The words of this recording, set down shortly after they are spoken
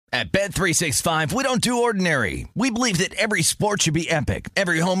At Bet365, we don't do ordinary. We believe that every sport should be epic.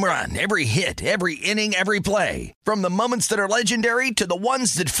 Every home run, every hit, every inning, every play. From the moments that are legendary to the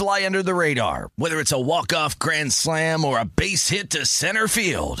ones that fly under the radar. Whether it's a walk-off grand slam or a base hit to center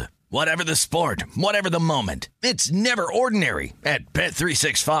field. Whatever the sport, whatever the moment. It's never ordinary at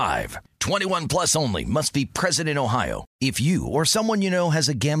Bet365. 21 plus only. Must be present in Ohio. If you or someone you know has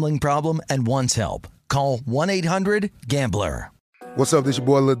a gambling problem and wants help, call 1-800-GAMBLER. What's up, this your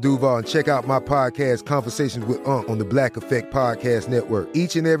boy Lil Duval, and check out my podcast, Conversations with Unc, on the Black Effect Podcast Network.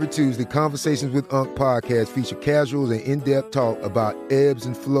 Each and every Tuesday, Conversations with Unc podcast feature casuals and in-depth talk about ebbs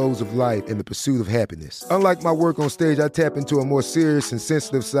and flows of life and the pursuit of happiness. Unlike my work on stage, I tap into a more serious and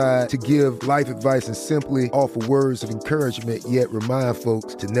sensitive side to give life advice and simply offer words of encouragement, yet remind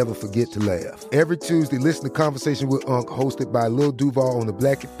folks to never forget to laugh. Every Tuesday, listen to Conversations with Unc, hosted by Lil Duval on the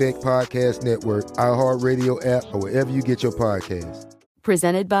Black Effect Podcast Network, iHeartRadio app, or wherever you get your podcasts.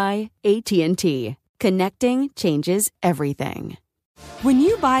 Presented by AT&T. Connecting changes everything. When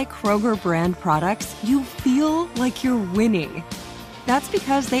you buy Kroger brand products, you feel like you're winning. That's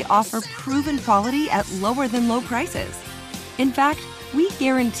because they offer proven quality at lower than low prices. In fact, we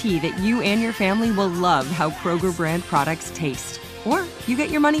guarantee that you and your family will love how Kroger brand products taste, or you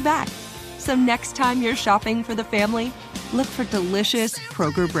get your money back. So next time you're shopping for the family, look for delicious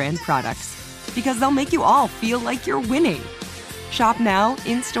Kroger brand products, because they'll make you all feel like you're winning. Shop now,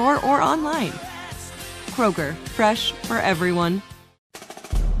 in-store, or online. Kroger, fresh for everyone.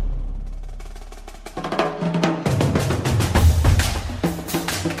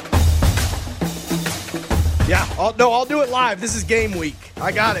 Yeah, I'll do it live. This is game week.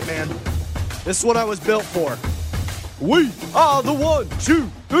 I got it, man. This is what I was built for. We are the 1,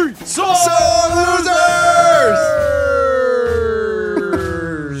 2, 3 sore losers!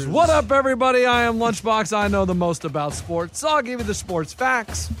 What up, everybody? I am Lunchbox. I know the most about sports, so I'll give you the sports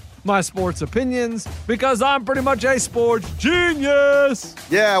facts, my sports opinions, because I'm pretty much a sports genius.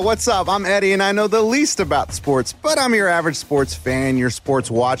 Yeah, what's up? I'm Eddie, and I know the least about sports, but I'm your average sports fan, your sports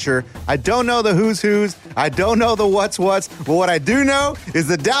watcher. I don't know the who's, I don't know the what's, but what I do know is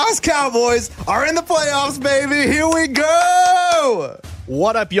the Dallas Cowboys are in the playoffs, baby. Here we go!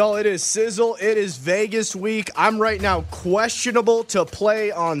 What up, y'all? It is Sizzle. It is Vegas week. I'm right now questionable to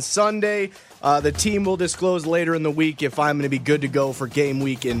play on Sunday. The team will disclose later in the week if I'm going to be good to go for game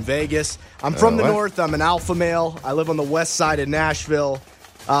week in Vegas. I'm from the north. I'm an alpha male. I live on the west side of Nashville.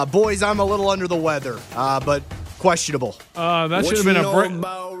 Boys, I'm a little under the weather, but questionable. That should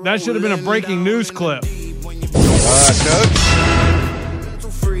have been a breaking news clip. Coach?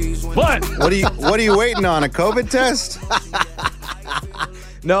 What? What are you waiting on? A COVID test?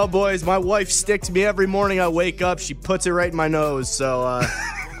 No, boys, my wife sticks me every morning I wake up. She puts it right in my nose, so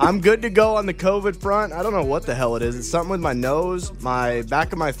I'm good to go on the COVID front. I don't know what the hell it is. It's something with my nose, my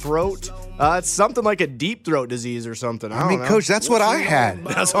back of my throat. It's something like a deep throat disease or something. I don't know. Coach, that's what I had.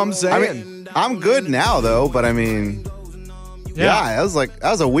 That's what I'm saying. I mean, I'm good now, though, but I mean... Yeah, that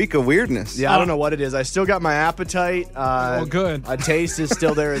was a week of weirdness. Yeah, I don't know what it is. I still got my appetite. Good. A taste is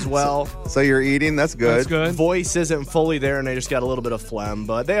still there as well. So you're eating? That's good. That's good. Voice isn't fully there, and I just got a little bit of phlegm.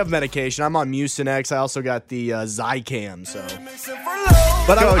 But they have medication. I'm on Mucinex. I also got the Zicam. So,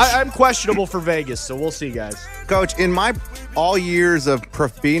 but I'm questionable for Vegas. So we'll see, guys. Coach, in my all years of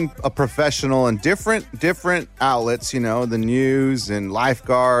being a professional in different outlets, you know, the news and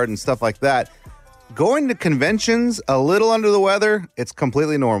lifeguard and stuff like that. Going to conventions a little under the weather, it's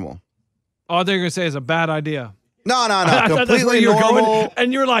completely normal. All they're going to say is a bad idea. No. I thought that's where you were normal. going,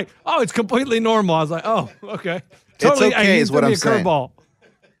 and you were like, oh, it's completely normal. I was like, oh, okay. Totally, it's okay is what I'm saying. Curveball.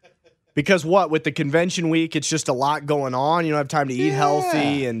 Because with the convention week, it's just a lot going on. You don't have time to eat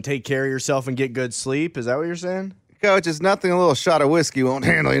healthy and take care of yourself and get good sleep. Is that what you're saying? Coach, it's nothing a little shot of whiskey won't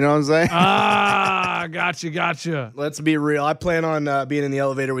handle, you know what I'm saying? Gotcha. Let's be real. I plan on being in the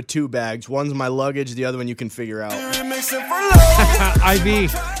elevator with 2 bags. One's my luggage, the other one you can figure out.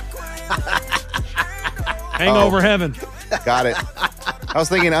 IV. Hangover heaven. Got it. I was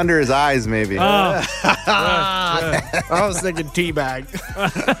thinking under his eyes, maybe. I was thinking tea bag.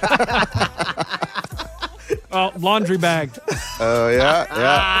 Laundry bagged. Oh,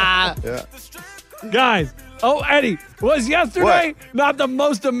 yeah. Guys. Oh, Eddie, was yesterday not the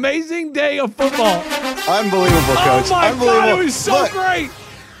most amazing day of football? Unbelievable, Coach. Oh, my Unbelievable. God, it was so great.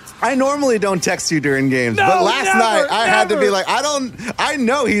 I normally don't text you during games, but last night I had to be like, I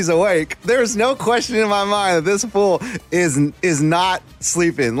know he's awake. There's no question in my mind that this fool is not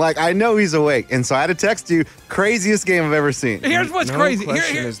sleeping. Like, I know he's awake. And so I had to text you, craziest game I've ever seen. Here's what's crazy.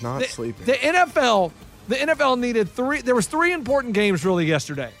 Question is not sleeping. The NFL needed 3. There was 3 important games really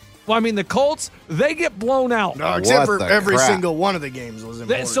yesterday. Well, I mean, the Colts, they get blown out. No, except What for the every crap? single one of the games was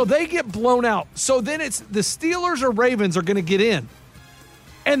important. So they get blown out. So then it's the Steelers or Ravens are going to get in.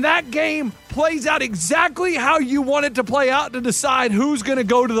 And that game plays out exactly how you want it to play out to decide who's going to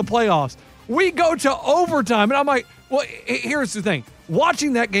go to the playoffs. We go to overtime, and I'm like, well, here's the thing.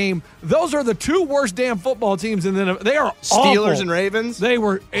 Watching that game, those are the two worst damn football teams, and then they are Steelers awful. and Ravens. They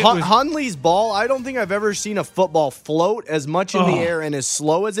were. Hundley's ball. I don't think I've ever seen a football float as much in the air and as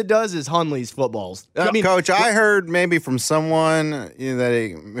slow as it does as Hundley's footballs. I mean, Coach, I heard maybe from someone that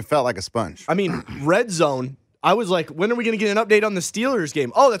it felt like a sponge. I mean, red zone. I was like, when are we going to get an update on the Steelers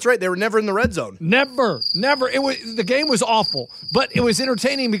game? Oh, that's right. They were never in the red zone. Never. The game was awful, but it was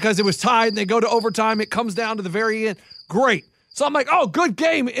entertaining because it was tied and they go to overtime. It comes down to the very end. Great. So I'm like, oh, good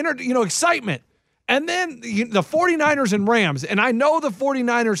game. Excitement. And then the 49ers and Rams. And I know the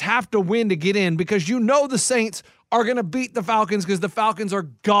 49ers have to win to get in because the Saints are going to beat the Falcons because the Falcons are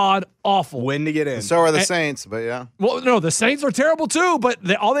god awful. Win to get in. So are the Saints, but yeah. Well, no, the Saints are terrible too, but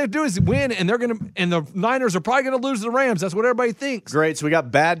all they have to do is win, and the Niners are probably going to lose to the Rams. That's what everybody thinks. Great. So we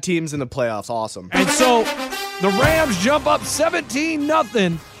got bad teams in the playoffs. Awesome. And so the Rams jump up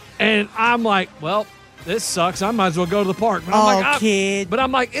 17-0, and I'm like, well, this sucks. I might as well go to the park. But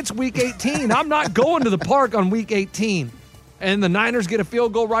I'm like, it's week 18. I'm not going to the park on week 18. And the Niners get a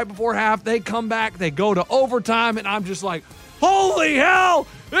field goal right before half. They come back. They go to overtime, and I'm just like, holy hell,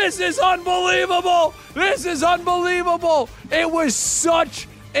 this is unbelievable. This is unbelievable. It was such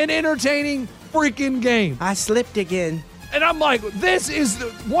an entertaining freaking game. I slipped again. And I'm like, this is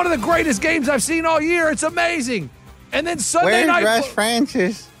one of the greatest games I've seen all year. It's amazing. And then Sunday night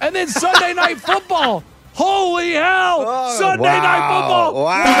Francis? And then Sunday night football. Holy hell! Sunday night football.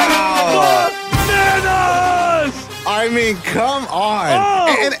 Wow. Bananas! I mean, come on.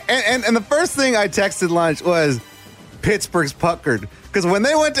 Oh. And the first thing I texted Lunch was Pittsburgh's puckered. Because when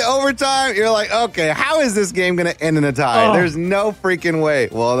they went to overtime, you're like, okay, how is this game going to end in a tie? Oh. There's no freaking way.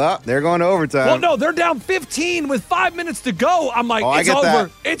 Well, no, they're going to overtime. Well, no, they're down 15 with 5 minutes to go. I'm like, I it's get over.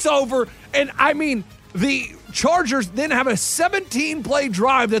 that. It's over. And I mean, the Chargers then have a 17-play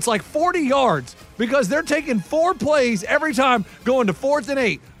drive that's like 40 yards because they're taking 4 plays every time going to 4th and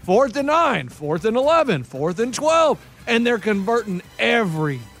 8, 4th and 9, 4th and 11, 4th and 12, and they're converting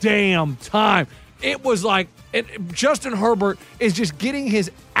every damn time. It was like Justin Herbert is just getting his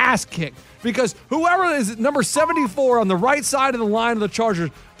ass kicked because whoever is number 74 on the right side of the line of the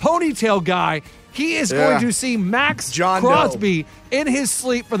Chargers, ponytail guy, he is going to see Max Crosby in his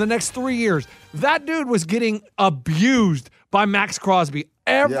sleep for the next 3 years. That dude was getting abused by Max Crosby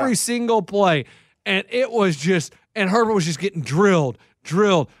every single play. And it was just, and Herbert was just getting drilled,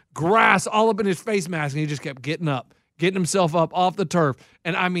 grass all up in his face mask. And he just kept getting himself up off the turf.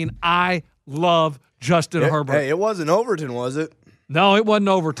 And I mean, I love Justin Herbert. Hey, it wasn't Overton, was it? No, it wasn't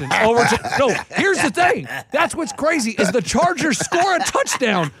Overton. No, here's the thing. That's what's crazy is the Chargers score a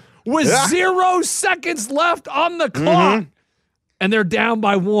touchdown with 0 seconds left on the clock. And they're down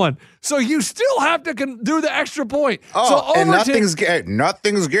by 1. So you still have to do the extra point. Oh, so and nothing's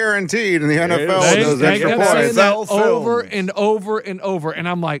guaranteed in the NFL with those extra kept saying points. that over and over and over. And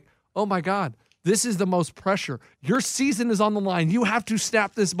I'm like, oh, my God, this is the most pressure. Your season is on the line. You have to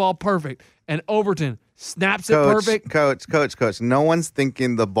snap this ball perfect. And Overton snaps it perfect. Coach, no one's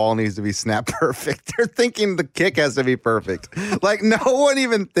thinking the ball needs to be snapped perfect. They're thinking the kick has to be perfect. Like, no one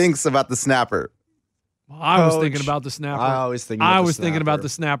even thinks about the snapper. I was thinking about the snapper. I was thinking about the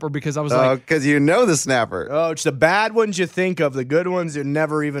snapper because I was like, because you know the snapper. Coach, the bad ones you think of, the good ones are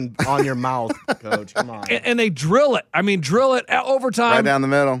never even on your mouth, Coach. Come on. And they drill it. I mean, drill it at overtime. Right down the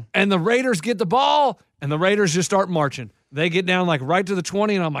middle. And the Raiders get the ball, and the Raiders just start marching. They get down like right to the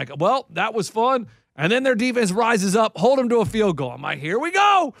 20, and I'm like, well, that was fun. And then their defense rises up, hold them to a field goal. I'm like, here we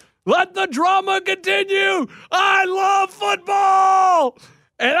go. Let the drama continue. I love football.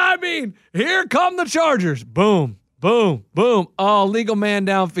 And I mean, here come the Chargers. Boom, boom, boom. Oh, legal man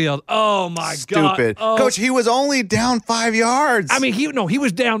downfield. Oh, my God. Stupid. Oh. Coach, he was only down 5 yards. I mean, he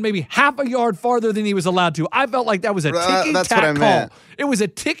was down maybe half a yard farther than he was allowed to. I felt like that was a ticky-tack call. It was a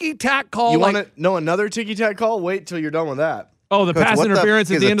ticky-tack call. You want to know another ticky-tack call? Wait till you're done with that. Oh, the pass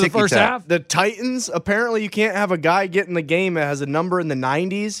interference at the end of the first half? The Titans, apparently you can't have a guy get in the game that has a number in the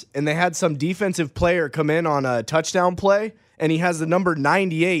 90s, and they had some defensive player come in on a touchdown play, and he has the number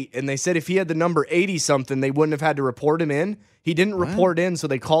 98, and they said if he had the number 80-something, they wouldn't have had to report him in. He didn't report in, so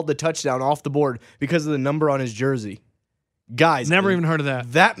they called the touchdown off the board because of the number on his jersey. Guys. Never even heard of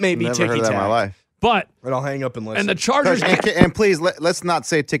that. That may be Never heard of that in my ticky-tack. life. But And I'll hang up and listen. and the Chargers Coach, and please, let's not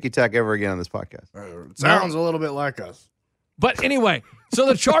say ticky-tack ever again on this podcast. Sounds a little bit like us. But anyway, so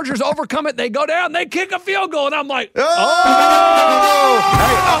the Chargers overcome it. They go down. They kick a field goal. And I'm like, Hey,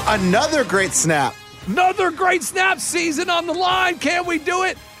 another great snap. Another great snap, season on the line. Can we do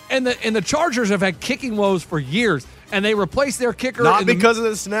it? And the Chargers have had kicking woes for years. And they replaced their kicker Not because of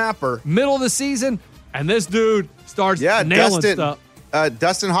the snapper. Middle of the season. And this dude starts nailing stuff.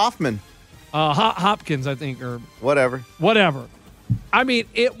 Dustin Hoffman. Hopkins, I think, or Whatever. I mean,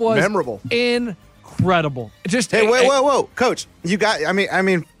 it was memorable, incredible. Hey, whoa, Coach! You got. I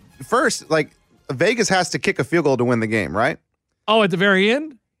mean, first, like Vegas has to kick a field goal to win the game, right? Oh, at the very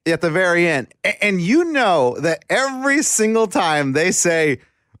end. At the very end, and you know that every single time they say,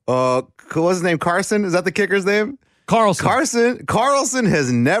 what's his name? Carson? Is that the kicker's name? Carlson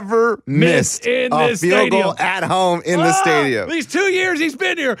has never missed a field goal at home in the stadium. These 2 years he's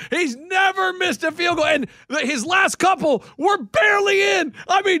been here, he's never missed a field goal. And his last couple were barely in.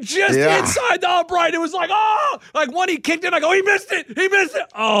 I mean, just inside the upright. It was like, like one he kicked it. I go, he missed it.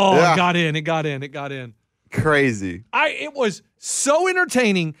 Oh, It got in. Crazy. It was so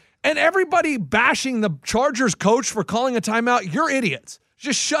entertaining. And everybody bashing the Chargers coach for calling a timeout. You're idiots.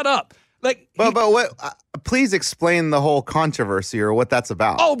 Just shut up. But what? Please explain the whole controversy or what that's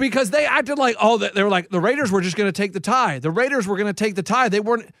about. Oh, because they acted like they were like the Raiders were just going to take the tie. The Raiders were going to take the tie. The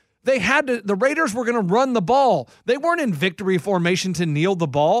Raiders were going to run the ball. They weren't in victory formation to kneel the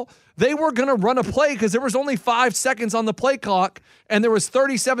ball. They were going to run a play because there was only 5 seconds on the play clock and there was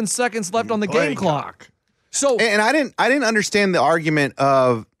 37 seconds left on the game clock. So and I didn't understand the argument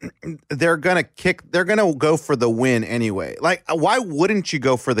of they're gonna go for the win anyway. Like, why wouldn't you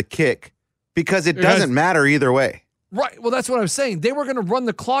go for the kick? Because it doesn't matter either way. Right. Well, that's what I was saying. They were gonna run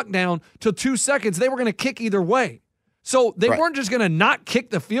the clock down to 2 seconds. They were gonna kick either way. So they weren't just going to not kick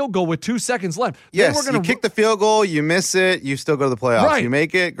the field goal with 2 seconds left. Yes, they were you kick the field goal, you miss it, you still go to the playoffs. Right. You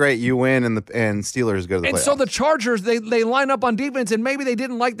make it, great, you win, and Steelers go to the playoffs. And so the Chargers, they line up on defense, and maybe they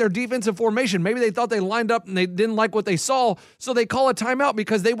didn't like their defensive formation. Maybe they thought they lined up and they didn't like what they saw, so they call a timeout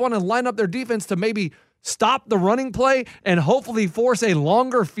because they want to line up their defense to maybe stop the running play and hopefully force a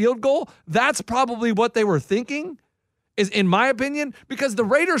longer field goal. That's probably what they were thinking. Is in my opinion, because the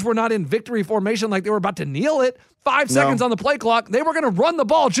Raiders were not in victory formation like they were about to kneel it. 5 seconds on the play clock. They were going to run the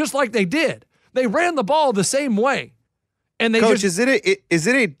ball just like they did. They ran the ball the same way. And Coach, is it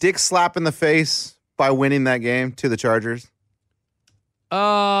a dick slap in the face by winning that game to the Chargers?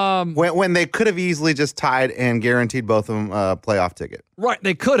 When they could have easily just tied and guaranteed both of them a playoff ticket. Right,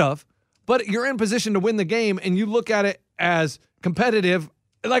 they could have. But you're in position to win the game, and you look at it as competitive.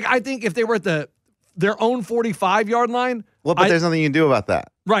 Like, I think if they were at their own 45-yard line. Well, but there's nothing you can do about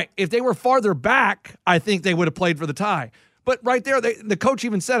that. Right. If they were farther back, I think they would have played for the tie. But right there, the coach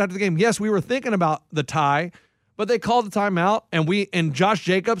even said after the game, yes, we were thinking about the tie, but they called the timeout, and Josh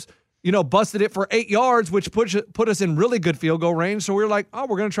Jacobs, busted it for 8 yards, which put us in really good field goal range. So we were like,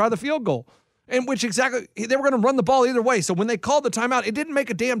 we're going to try the field goal. And which exactly, they were going to run the ball either way. So when they called the timeout, it didn't make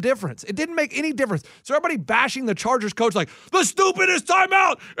a damn difference. It didn't make any difference. So everybody bashing the Chargers coach like, the stupidest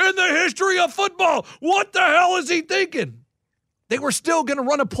timeout in the history of football. What the hell is he thinking? They were still going to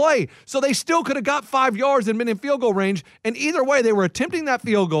run a play. So they still could have got 5 yards and been in field goal range. And either way, they were attempting that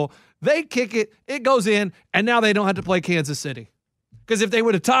field goal. They kick it, it goes in, and now they don't have to play Kansas City. Because if they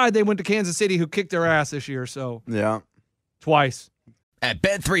would have tied, they went to Kansas City, who kicked their ass this year. So twice. At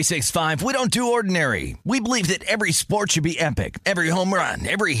Bet365, we don't do ordinary. We believe that every sport should be epic. Every home run,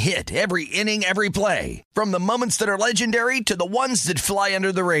 every hit, every inning, every play. From the moments that are legendary to the ones that fly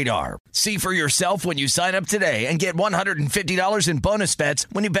under the radar. See for yourself when you sign up today and get $150 in bonus bets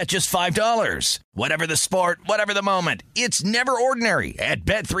when you bet just $5. Whatever the sport, whatever the moment, it's never ordinary at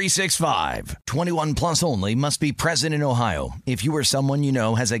Bet365. 21 plus only. Must be present in Ohio. If you or someone you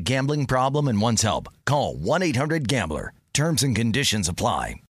know has a gambling problem and wants help, call 1-800-GAMBLER. Terms and conditions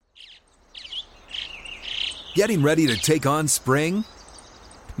apply. Getting ready to take on spring?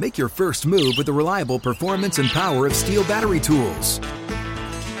 Make your first move with the reliable performance and power of Steel battery tools.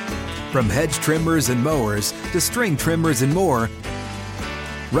 From hedge trimmers and mowers to string trimmers and more,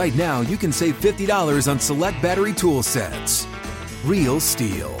 right now you can save $50 on select battery tool sets. Real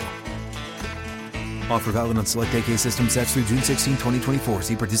Steel. Offer valid on select AK system sets through June 16, 2024.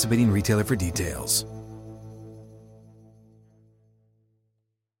 See participating retailer for details.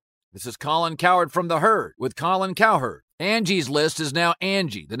 This is Colin Cowherd from The Herd with Colin Cowherd. Angie's List is now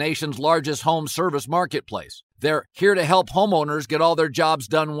Angie, the nation's largest home service marketplace. They're here to help homeowners get all their jobs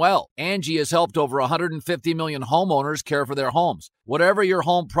done well. Angie has helped over 150 million homeowners care for their homes. Whatever your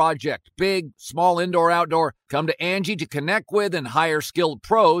home project, big, small, indoor, outdoor, come to Angie to connect with and hire skilled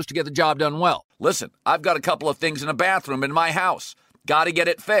pros to get the job done well. Listen, I've got a couple of things in a bathroom in my house. Got to get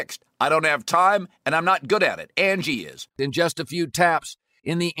it fixed. I don't have time, and I'm not good at it. Angie is. In just a few taps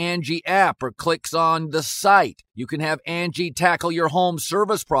in the Angie app or clicks on the site, you can have Angie tackle your home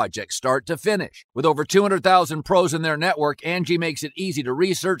service project start to finish. With over 200,000 pros in their network, Angie makes it easy to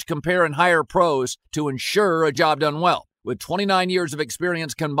research, compare, and hire pros to ensure a job done well. With 29 years of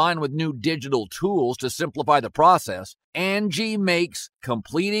experience combined with new digital tools to simplify the process, Angie makes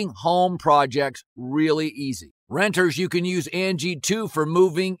completing home projects really easy. Renters, you can use Angie too for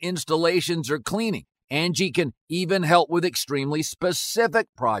moving, installations, or cleaning. Angie can even help with extremely specific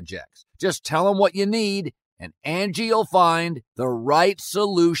projects. Just tell them what you need, and Angie will find the right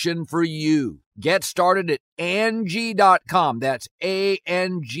solution for you. Get started at Angie.com. That's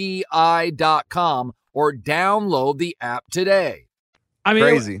ANGI.com, or download the app today. I mean,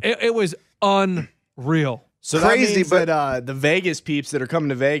 Crazy. It was unreal. So Crazy, that means but that the Vegas peeps that are coming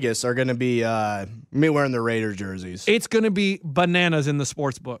to Vegas are going to be wearing the Raiders jerseys. It's going to be bananas in the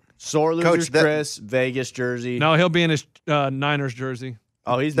sports book. Sore losers, Coach, Chris, Vegas jersey. No, he'll be in his Niners jersey.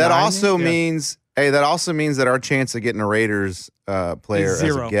 Oh, he's that nine? also Yeah. means that also means that our chance of getting a Raiders player Is as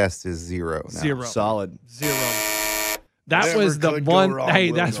zero. a guest is zero. Now. Zero. Solid. Zero. That Whatever was the could go one. wrong Hey,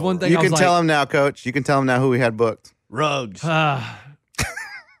 will that's go one wrong. thing You I can was tell like, him now, Coach. You can tell him now who we had booked. Rugs. no,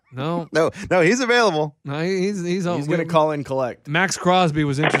 No, he's available. no, he's on. He's going to call in collect. Max Crosby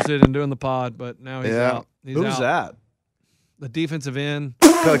was interested in doing the pod, but now he's Yeah. out. He's Who's out. that? The defensive end.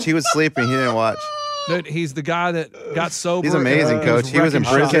 Coach, he was sleeping. He didn't watch. Dude, he's the guy that got sober. He's amazing, and Coach. He was in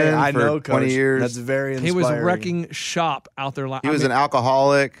wrecking shop. prison I for know, 20 Coach. years. That's very He inspiring. was wrecking shop out there. He was an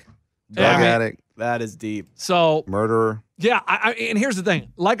alcoholic, drug Yeah. addict, That is deep. So murderer. yeah, and here's the thing.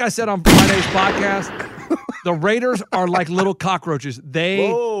 Like I said on Friday's podcast, the Raiders are like little cockroaches. They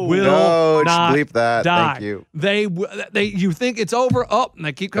Whoa. will Coach, not bleep that. die. Thank you. They you think it's over? Up, and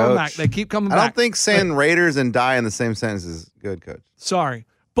they keep coming back. Coach, They keep coming I back. don't think saying Raiders and die in the same sentence is good, Coach. Sorry,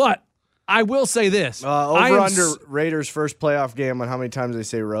 but I will say this: Over I am under Raiders' first playoff game on how many times they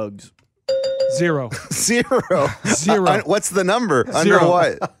say Rugs. zero. Zero. Zero. What's the number? Zero. Under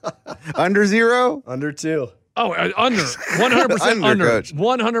what? Under zero? Under 2. Oh, under 100% Under, under Coach.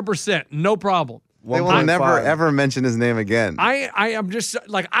 100%, no problem. They will 1.5. never, ever mention his name again. I am just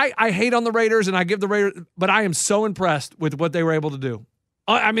like I hate on the Raiders and I give the Raiders, but I am so impressed with what they were able to do.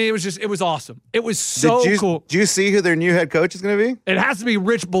 I mean, it was awesome. It was so cool. Did you see who their new head coach is going to be? It has to be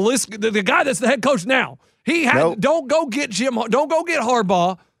Rich Beliska, the guy that's the head coach now. He had Nope. don't go get don't go get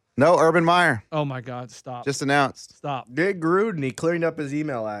Harbaugh. No, Urban Meyer. Oh my God, stop. Just announced. Stop. Get Gruden. He cleaned up his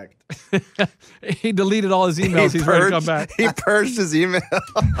email act. He deleted all his emails. He's ready to come back. He purged his email.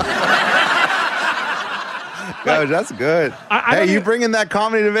 Coach, that's good. I Hey, don't you even- bringing that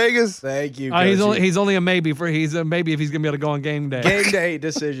comedy to Vegas? Thank you. He's Coachy. only a maybe he's a maybe if he's gonna be able to go on game day. game day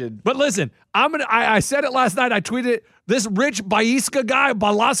decision. But listen, I said it last night. I tweeted it. This Rich Baiska guy,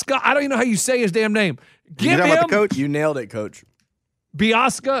 Balaska, I don't even know how you say his damn name. You Give talking about him the coach? You nailed it, Coach.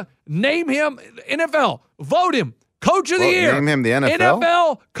 Biasca, name him NFL, vote him Coach of the Well, Year. name him the NFL?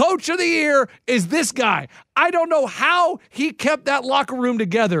 NFL Coach of the Year is this guy. I don't know how he kept that locker room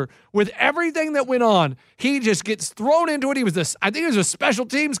together with everything that went on. He just gets thrown into it. I think he was a special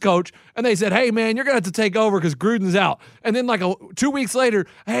teams coach, and they said, "Hey man, you're gonna have to take over because Gruden's out." And then like 2 weeks later,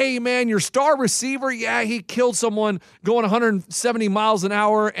 "Hey man, your star receiver, yeah, he killed someone going 170 miles an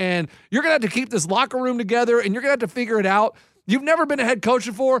hour, and you're gonna have to keep this locker room together, and you're gonna have to figure it out. You've never been a head coach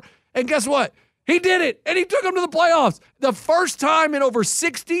before, and guess what? He did it, and he took them to the playoffs. The first time in over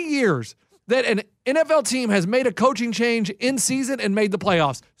 60 years that an NFL team has made a coaching change in season and made the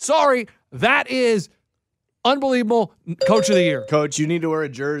playoffs. Sorry, that is unbelievable. Coach of the Year. Coach, you need to wear a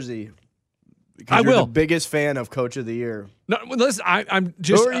jersey. Because I you're will. the biggest fan of Coach of the Year. No, listen, I'm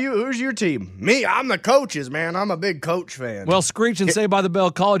just. Who are you? Who's your team? Me. I'm the coaches, man. I'm a big Coach fan. Well, Screech and Say by the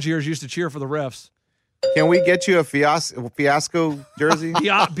Bell college years used to cheer for the refs. Can we get you a fiasco jersey?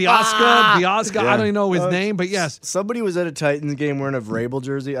 Biasca. I don't even know his Coach, name, but yes. Somebody was at a Titans game wearing a Vrabel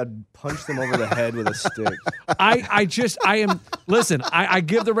jersey. I'd punch them over the head with a stick. Listen, I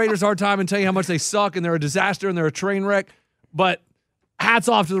give the Raiders a hard time and tell you how much they suck and they're a disaster and they're a train wreck, but hats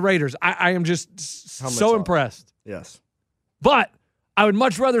off to the Raiders. I am just so off? impressed. Yes. But I would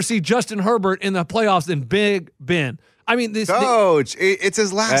much rather see Justin Herbert in the playoffs than Big Ben. I mean, Coach, it's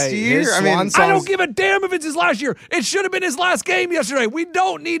his last Hey, year. his I mean, swan song- I don't give a damn if it's his last year. It should have been his last game yesterday. We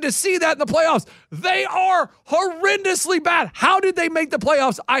don't need to see that in the playoffs. They are horrendously bad. How did they make the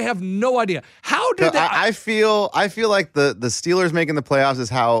playoffs? I have no idea. How did they? I feel like the Steelers making the playoffs is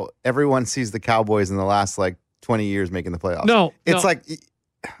how everyone sees the Cowboys in the last 20 years making the playoffs. No, it's no. like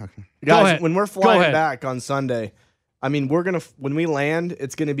Guys, ahead. when we're Go flying ahead. back on Sunday, I mean, when we land,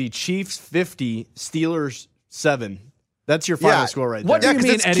 it's going to be Chiefs 50, Steelers 7. That's your final score right there. What do you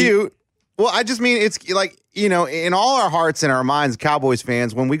mean, it's Eddie? cute. Well, I just mean it's like, in all our hearts and our minds, Cowboys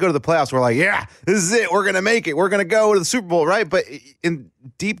fans, when we go to the playoffs, we're like, yeah, this is it. We're going to make it. We're going to go to the Super Bowl, right? But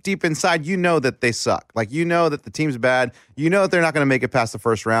deep inside, that they suck. Like, that the team's bad. That they're not going to make it past the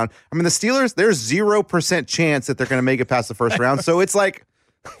first round. I mean, the Steelers, there's 0% chance that they're going to make it past the first round. So it's like,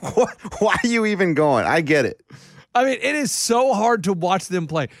 why are you even going? I get it. I mean, it is so hard to watch them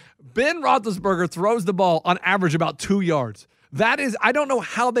play. Ben Roethlisberger throws the ball on average about 2 yards. That is, I don't know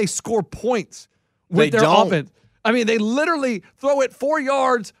how they score points with their offense. I mean, they literally throw it 4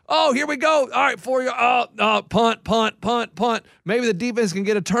 yards. Oh, here we go. All right, 4 yards. Punt. Maybe the defense can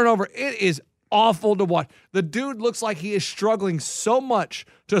get a turnover. It is awful to watch. The dude looks like he is struggling so much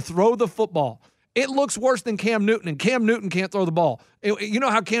to throw the football. It looks worse than Cam Newton, and Cam Newton can't throw the ball. You know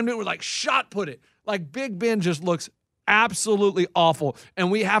how Cam Newton would like shot put it? Like Big Ben just looks absolutely awful,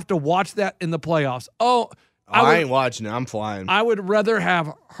 and we have to watch that in the playoffs. I ain't watching it. I'm flying. I would rather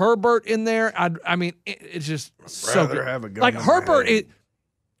have Herbert in there. It's just so good. Have a gun like Herbert.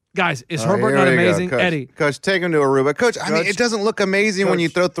 Guys, is Herbert not amazing, Coach. Eddie? Coach, take him to Aruba. Coach, I mean, it doesn't look amazing when you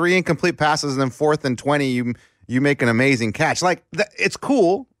throw 3 incomplete passes and then 4th and 20, you make an amazing catch. Like it's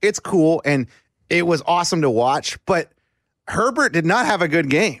cool. It's cool, and it was awesome to watch. But Herbert did not have a good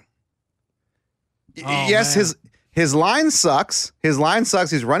game. Yes, man. his line sucks. His line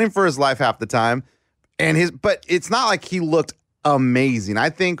sucks. He's running for his life half the time. But it's not like he looked amazing. I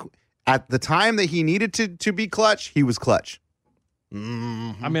think at the time that he needed to be clutch, he was clutch. I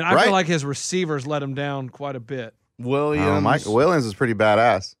mean, I feel like his receivers let him down quite a bit. Williams. Mike Williams is pretty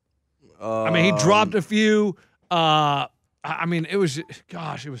badass. I mean, he dropped a few. I mean, it was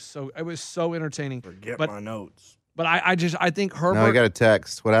so entertaining. Forget but my notes. But I think Herbert. No, I got a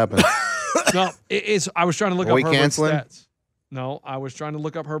text. What happened? No, I was trying to look up Herbert's canceling? stats. No, I was trying to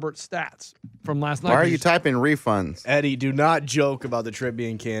look up Herbert's stats from last night. Why are you typing refunds? Eddie, do not joke about the trip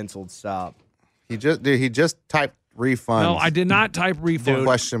being canceled. Stop. He just typed refunds. No, I did not type refund.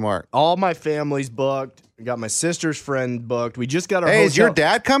 Question mark. All my family's booked. I got my sister's friend booked. We just got our Hey, hotel. is your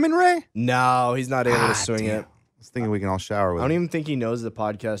dad coming, Ray? No, he's not able to swing it. I was thinking we can all shower with I don't him. even think he knows the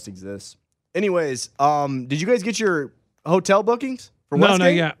podcast exists. Anyways, did you guys get your hotel bookings for No, Westgate?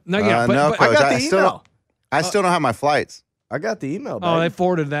 not yet. No, But Coach. I got the email. I still don't have my flights. I got the email. Oh, they Baby.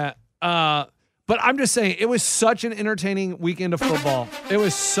 forwarded that. But I'm just saying, it was such an entertaining weekend of football. It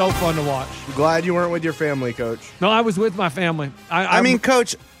was so fun to watch. Glad you weren't with your family, Coach. No, I was with my family. I mean,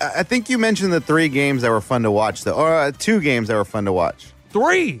 Coach, I think you mentioned the 3 games that were fun to watch, though, or 2 games that were fun to watch.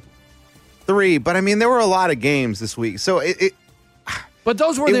 3. 3, but I mean, there were a lot of games this week, so But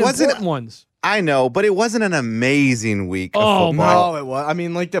those were It the wasn't- important ones. I know, but it wasn't an amazing week of Oh, football. No, it was. I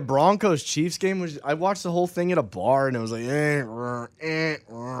mean, like the Broncos Chiefs game was. I watched the whole thing at a bar, and it was like.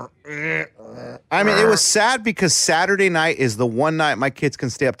 I mean, it was sad because Saturday night is the one night my kids can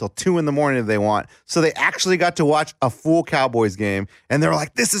stay up till 2 a.m. if they want. So they actually got to watch a full Cowboys game, and they were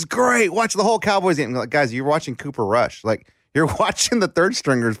like, "This is great! Watch the whole Cowboys game." I'm like, guys, you're watching Cooper Rush, like you're watching the third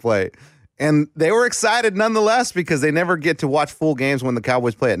stringers play, and they were excited nonetheless because they never get to watch full games when the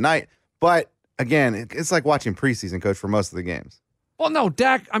Cowboys play at night. But again, it's like watching preseason, Coach, for most of the games. Well, no,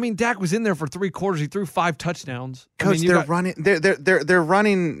 Dak was in there for 3 quarters. He threw 5 touchdowns. Coach, they're running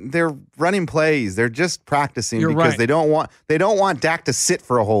plays. They're just practicing because right. they don't want Dak to sit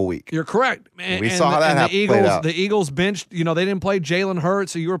for a whole week. You're correct. We saw how that played out. The Eagles benched, they didn't play Jalen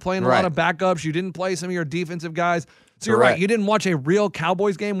Hurts, so you were playing a lot of backups. You didn't play some of your defensive guys. So you're right. You didn't watch a real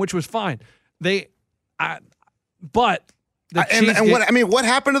Cowboys game, which was fine. But the Chiefs what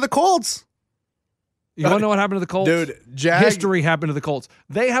happened to the Colts? You want to know what happened to the Colts? Dude, history happened to the Colts.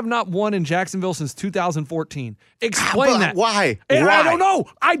 They have not won in Jacksonville since 2014. Explain that. Why? I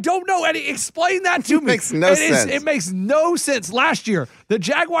don't know. Eddie. Explain that to me. Makes no sense. It makes no sense. Last year, the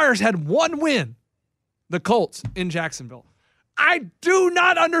Jaguars had 1 win. The Colts in Jacksonville. I do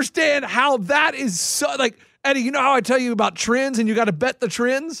not understand how that is so. Like, Eddie, you know how I tell you about trends and you got to bet the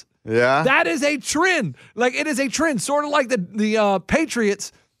trends? Yeah. That is a trend. Like, it is a trend. Sort of like the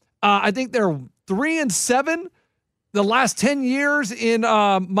Patriots. I think they're 3-7 the last 10 years in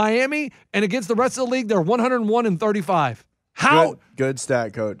Miami, and against the rest of the league, they're 101-35. How? Good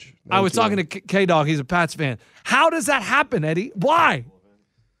stat, Coach. I was talking to K-Dog. He's a Pats fan. How does that happen, Eddie? Why?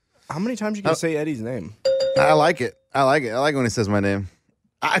 How many times you can say Eddie's name? I like it. I like when he says my name.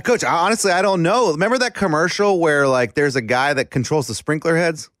 Coach, honestly, I don't know. Remember that commercial where like there's a guy that controls the sprinkler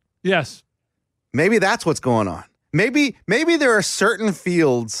heads? Yes. Maybe that's what's going on. Maybe there are certain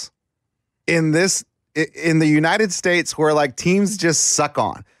fields in the United States where like teams just suck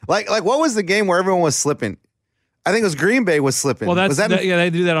on. Like what was the game where everyone was slipping? I think it was Green Bay was slipping. Well, was that they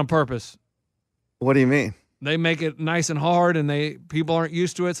do that on purpose. What do you mean? They make it nice and hard, and people aren't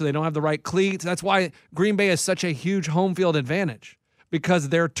used to it, so they don't have the right cleats. That's why Green Bay has such a huge home field advantage, because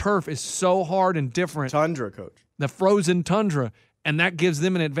their turf is so hard and different. Tundra, coach. The frozen tundra, and that gives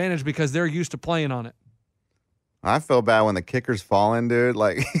them an advantage because they're used to playing on it. I feel bad when the kicker's falling, dude.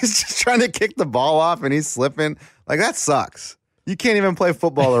 Like, he's just trying to kick the ball off, and he's slipping. Like, that sucks. You can't even play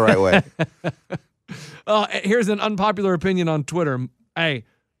football the right way. Here's an unpopular opinion on Twitter. Hey,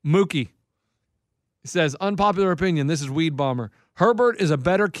 Mookie says, unpopular opinion. This is Weed Bomber. Herbert is a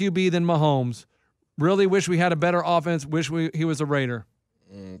better QB than Mahomes. Really wish we had a better offense. Wish he was a Raider.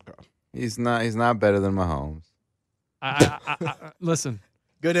 He's not better than Mahomes. Listen.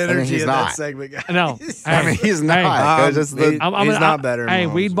 Good energy in that segment, guys. No. I mean, he's not. He's not better. Hey,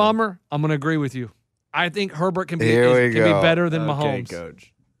 Mahomes, Weed Bomber, I'm going to agree with you. I think Herbert can be better than Mahomes.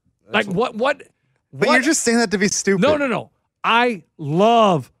 Coach. Like, what? But you're just saying that to be stupid. No. I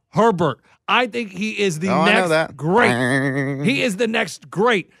love Herbert. I think he is the next great. He is the next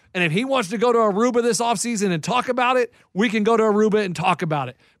great. And if he wants to go to Aruba this offseason and talk about it, we can go to Aruba and talk about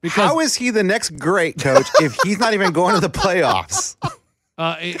it. Because how is he the next great, coach, if he's not even going to the playoffs?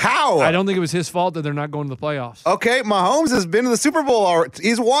 How? I don't think it was his fault that they're not going to the playoffs. Okay, Mahomes has been to the Super Bowl already.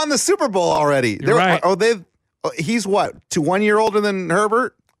 He's won the Super Bowl already. You're right. He's what, 1 year older than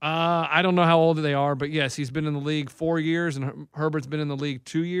Herbert? I don't know how old they are, but yes, he's been in the league 4 years, and Herbert's been in the league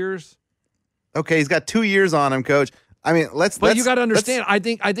 2 years. Okay, he's got 2 years on him, coach. I mean, But you got to understand, I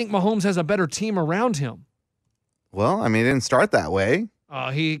think Mahomes has a better team around him. Well, I mean, it didn't start that way.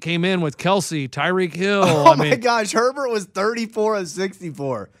 He came in with Kelsey, Tyreek Hill. Oh, my gosh. Herbert was 34 of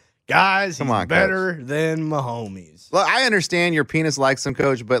 64. Guys, he's better than Mahomes. Look, I understand your penis likes him,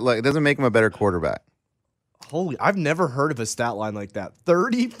 coach, but look, it doesn't make him a better quarterback. I've never heard of a stat line like that.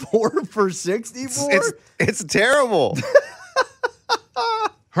 34 for 64? It's terrible.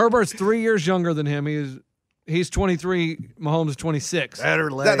 Herbert's 3 years younger than him. He's 23. Mahomes is 26.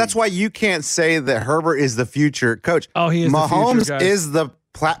 Better legs. That's why you can't say that Herbert is the future, coach. Oh, he is Mahomes the future, guys. is the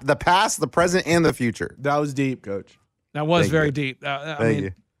past, the present, and the future. That was deep, coach. That was very deep. Thank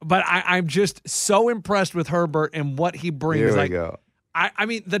you. But I'm just so impressed with Herbert and what he brings. Here we go. I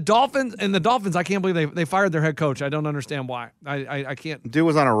mean, the Dolphins, I can't believe they fired their head coach. I don't understand why. I can't. Dude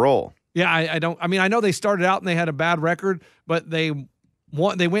was on a roll. Yeah, I don't. I mean, I know they started out and they had a bad record, but they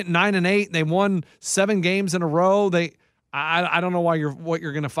went 9-8. They won 7 games in a row. I don't know what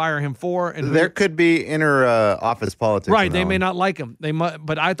you're going to fire him for. And there could be inner office politics. Right, they may not like him.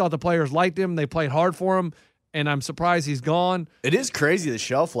 But I thought the players liked him. They played hard for him, and I'm surprised he's gone. It is crazy the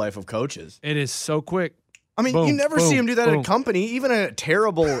shelf life of coaches. It is so quick. I mean, you never see him do that at a company. Even a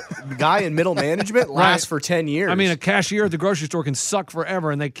terrible guy in middle management lasts for 10 years. I mean, a cashier at the grocery store can suck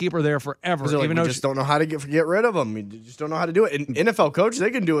forever, and they keep her there forever. Even though just don't know how to get rid of them. You just don't know how to do it. And NFL coaches, they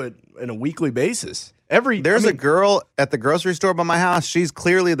can do it on a weekly basis. There's a girl at the grocery store by my house. She's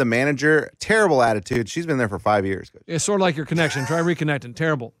clearly the manager. Terrible attitude. She's been there for 5 years. It's sort of like your connection. Try reconnecting.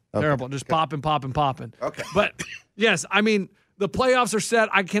 Terrible. Just popping. Okay. But, yes, I mean, the playoffs are set.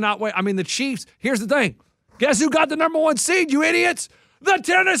 I cannot wait. I mean, the Chiefs, here's the thing. Guess who got the number 1 seed, you idiots? The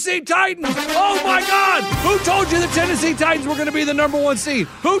Tennessee Titans. Oh, my God. Who told you the Tennessee Titans were going to be the number 1 seed?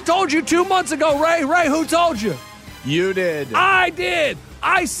 Who told you 2 months ago, Ray? Ray, who told you? You did. I did.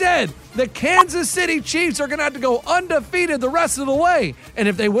 I said the Kansas City Chiefs are going to have to go undefeated the rest of the way. And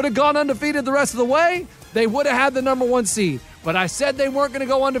if they would have gone undefeated the rest of the way, they would have had the number 1 seed. But I said they weren't going to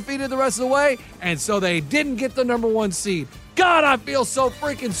go undefeated the rest of the way, and so they didn't get the number 1 seed. God, I feel so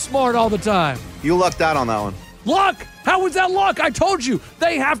freaking smart all the time. You lucked out on that one. Luck? How was that luck? I told you,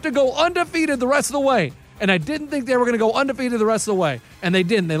 they have to go undefeated the rest of the way. And I didn't think they were going to go undefeated the rest of the way. And they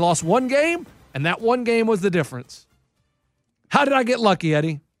didn't. They lost 1 game, and that 1 game was the difference. How did I get lucky,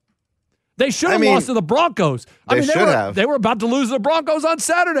 Eddie? They should have lost to the Broncos. They were about to lose to the Broncos on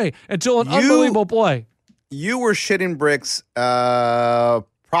Saturday until an unbelievable play. You were shitting bricks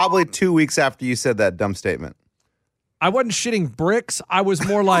probably 2 weeks after you said that dumb statement. I wasn't shitting bricks. I was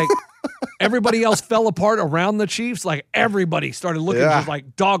more like everybody else fell apart around the Chiefs. Like everybody started looking just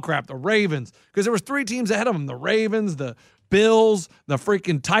like dog crap. The Ravens, because there was 3 teams ahead of them. The Ravens, the Bills, the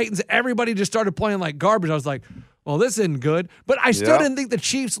freaking Titans. Everybody just started playing like garbage. I was like, well, this isn't good. But I still didn't think the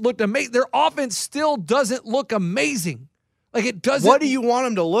Chiefs looked amazing. Their offense still doesn't look amazing. Like it doesn't. What do you want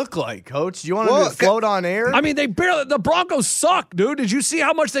them to look like, Coach? Do you want them to float on air? I mean, the Broncos suck, dude. Did you see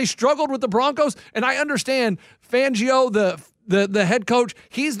how much they struggled with the Broncos? And I understand Fangio, the head coach,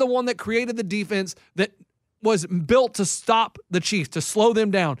 he's the one that created the defense that was built to stop the Chiefs, to slow them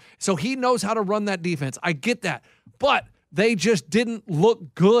down. So he knows how to run that defense. I get that. But they just didn't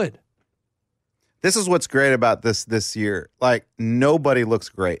look good. This is what's great about this year. Like, nobody looks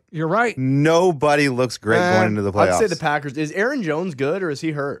great. You're right. Nobody looks great going into the playoffs. I'd say the Packers. Is Aaron Jones good or is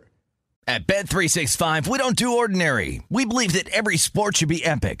he hurt? At Bet365, we don't do ordinary. We believe that every sport should be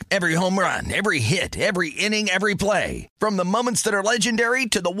epic. Every home run, every hit, every inning, every play. From the moments that are legendary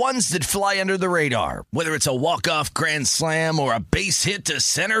to the ones that fly under the radar. Whether it's a walk-off grand slam or a base hit to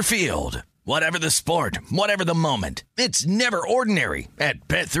center field. Whatever the sport, whatever the moment. It's never ordinary at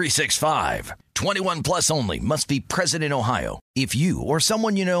Bet365. 21 plus only. Must be present in Ohio. If you or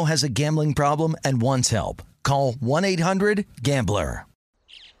someone you know has a gambling problem and wants help, call 1-800-GAMBLER.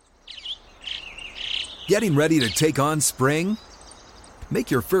 Getting ready to take on spring? Make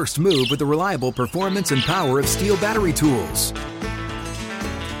your first move with the reliable performance and power of Steel battery tools.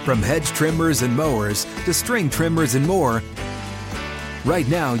 From hedge trimmers and mowers to string trimmers and more, right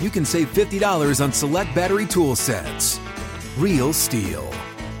now you can save $50 on select battery tool sets. Real Steel.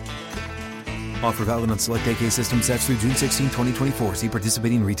 Offer valid on select AK system sets through June 16, 2024. See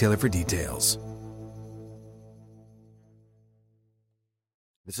participating retailer for details.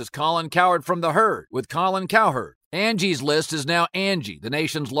 This is Colin Cowherd from The Herd with Colin Cowherd. Angie's List is now Angie, the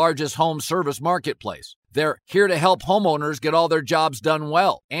nation's largest home service marketplace. They're here to help homeowners get all their jobs done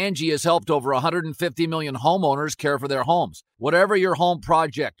well. Angie has helped over 150 million homeowners care for their homes. Whatever your home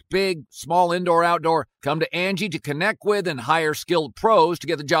project, big, small, indoor, outdoor, come to Angie to connect with and hire skilled pros to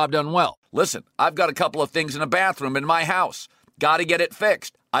get the job done well. Listen, I've got a couple of things in a bathroom in my house. Got to get it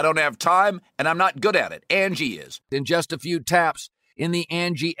fixed. I don't have time, and I'm not good at it. Angie is. In just a few taps, in the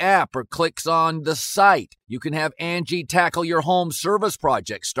Angie app or clicks on the site, you can have Angie tackle your home service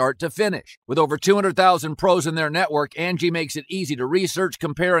project start to finish. With over 200,000 pros in their network, Angie makes it easy to research,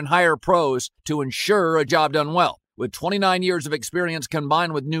 compare, and hire pros to ensure a job done well. With 29 years of experience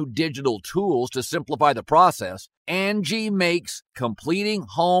combined with new digital tools to simplify the process, Angie makes completing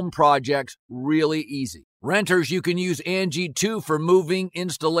home projects really easy. Renters, you can use Angie too for moving,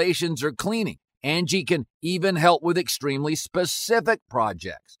 installations, or cleaning. Angie can even help with extremely specific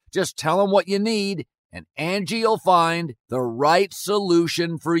projects. Just tell them what you need, and Angie will find the right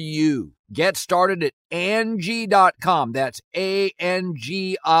solution for you. Get started at Angie.com. That's ANGI.com,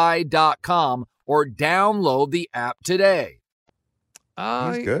 or download the app today.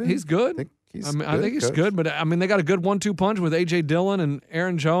 He's good. He's good. I think he's good, but I mean, they got a good 1-2 punch with A.J. Dillon and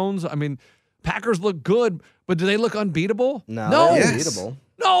Aaron Jones. I mean, Packers look good, but do they look unbeatable? No. They're unbeatable.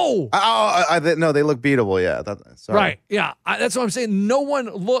 No. No, they look beatable. Yeah. Sorry. Right. Yeah. That's what I'm saying. No one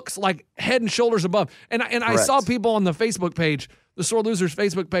looks like head and shoulders above. And I saw people on the Facebook page, the Sore Losers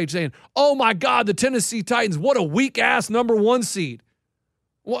Facebook page, saying, "Oh my God, the Tennessee Titans, what a weak ass number 1 seed."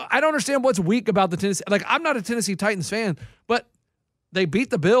 Well, I don't understand what's weak about the Tennessee. Like, I'm not a Tennessee Titans fan, but they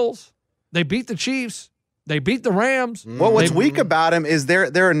beat the Bills, they beat the Chiefs, they beat the Rams. Well, what's weak about them is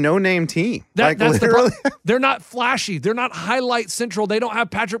they're a no-name team. That's the they're not flashy. They're not highlight central. They don't have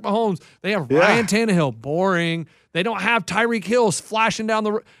Patrick Mahomes. They have Ryan Tannehill. Boring. They don't have Tyreek Hill flashing down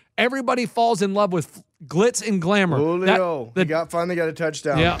the. Everybody falls in love with glitz and glamour. Julio. He finally got a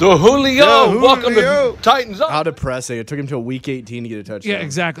touchdown. Yeah. The Julio. Welcome to Titans Up. How depressing. It took him till week 18 to get a touchdown. Yeah,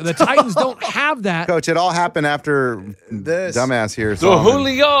 exactly. The Titans don't have that. Coach, it all happened after this dumbass here. The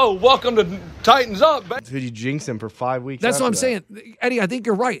Julio. Welcome to Titans Up. Dude, you jinxed him for 5 weeks. That's what I'm saying. Eddie, I think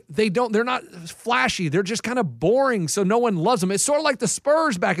you're right. They're not flashy. They're just kind of boring, so no one loves them. It's sort of like the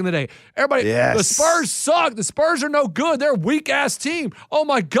Spurs back in the day. Everybody, the Spurs suck. The Spurs are no good. They're a weak-ass team. Oh,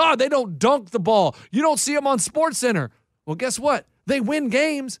 my God, they don't dunk the ball. You don't see them on SportsCenter. Well, guess what? They win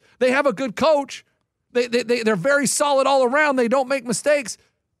games. They have a good coach. They're very solid all around. They don't make mistakes.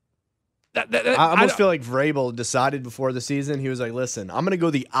 I almost feel like Vrabel decided before the season, he was like, listen, I'm going to go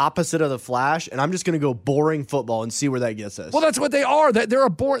the opposite of the Flash, and I'm just going to go boring football and see where that gets us. Well, that's what they are.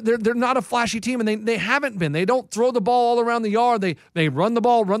 They're not a flashy team, and they haven't been. They don't throw the ball all around the yard. They run the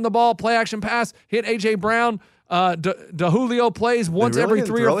ball, play action pass, hit A.J. Brown. Julio plays once every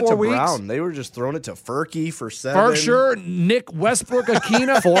 3 or 4 weeks. Brown. They were just throwing it to Furky for 7. Ferksher, Nick Westbrook,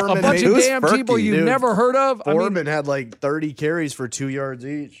 Akina, Foreman, a bunch of damn people you never heard of. Foreman had like 30 carries for 2 yards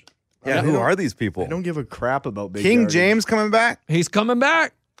each. Yeah, who are these people? I don't give a crap about big King yardage. James coming back? He's coming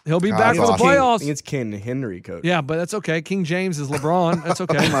back. He'll be back for the playoffs. I think it's King Henry, coach. Yeah, but that's okay. King James is LeBron. That's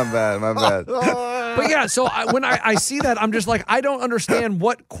okay. My bad. But yeah, so when I see that, I'm just like, I don't understand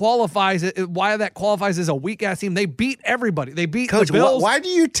what qualifies it, why that qualifies as a weak-ass team. They beat everybody. They beat Coach, the Bills. Why do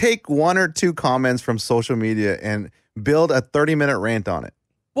you take 1 or 2 comments from social media and build a 30-minute rant on it?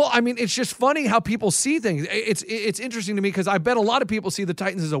 Well, I mean, it's just funny how people see things. It's interesting to me because I bet a lot of people see the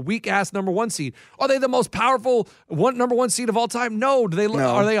Titans as a weak-ass number 1 seed. Are they the most powerful number 1 seed of all time? No.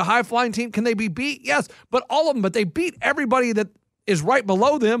 Are they a high-flying team? Can they be beat? Yes. But all of them. But they beat everybody that is right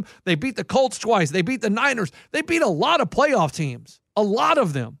below them. They beat the Colts twice. They beat the Niners. They beat a lot of playoff teams, a lot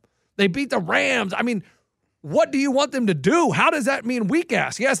of them. They beat the Rams. I mean, what do you want them to do? How does that mean weak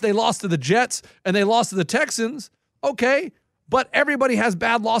ass? Yes, they lost to the Jets and they lost to the Texans. Okay, but everybody has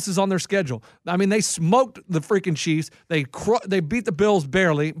bad losses on their schedule. I mean, they smoked the freaking Chiefs. They beat the Bills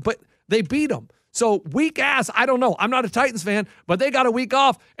barely, but they beat them. So weak ass, I don't know. I'm not a Titans fan, but they got a week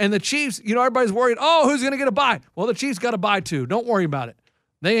off. And the Chiefs, everybody's worried, who's going to get a bye? Well, the Chiefs got a bye too. Don't worry about it.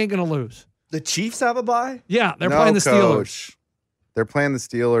 They ain't going to lose. The Chiefs have a bye? Yeah, they're playing the Steelers. Coach. They're playing the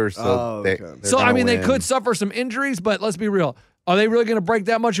Steelers, so they could suffer some injuries, but let's be real. Are they really going to break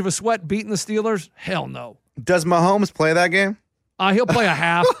that much of a sweat beating the Steelers? Hell no. Does Mahomes play that game? He'll play a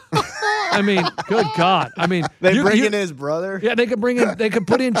half. I mean, good God. I mean, they bring in his brother. Yeah, they could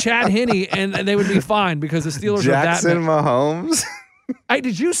put in Chad Henne and they would be fine because the Steelers Jackson are that Mahomes. Hey,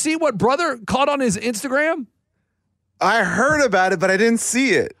 did you see what brother caught on his Instagram? I heard about it, but I didn't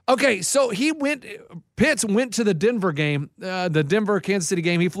see it. Okay, so Pitts went to the Denver game, the Denver-Kansas City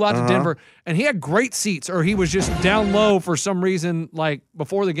game. He flew out to Denver, and he had great seats, or he was just down low for some reason, like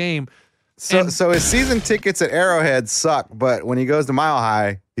before the game. So his season tickets at Arrowhead suck, but when he goes to Mile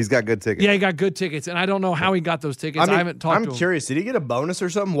High, he's got good tickets. Yeah, he got good tickets, and I don't know how he got those tickets. I haven't talked to him. I'm curious. Did he get a bonus or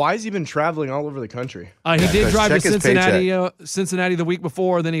something? Why has he been traveling all over the country? He did drive to Cincinnati the week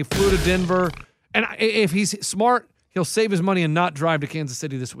before. Then he flew to Denver. And if he's smart, he'll save his money and not drive to Kansas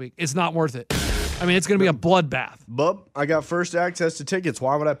City this week. It's not worth it. I mean, it's going to be a bloodbath. Bub, I got first access to tickets.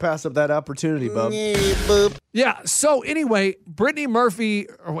 Why would I pass up that opportunity, Bub? Yeah, so anyway, Brittany Murphy,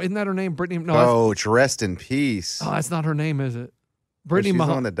 or isn't that her name? Brittany? No, Coach, rest in peace. Oh, that's not her name, is it? Brittany Mahomes.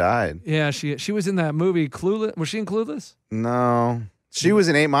 The one that died. Yeah, she was in that movie, Clueless. Was she in Clueless? No. She was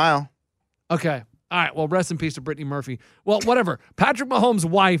in 8 Mile. Okay. All right, well, rest in peace to Brittany Murphy. Well, whatever. Patrick Mahomes'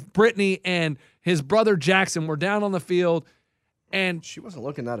 wife, Brittany, and his brother Jackson were down on the field, and she wasn't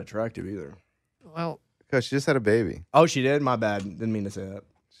looking that attractive either. Well, because she just had a baby. Oh, she did? My bad. Didn't mean to say that.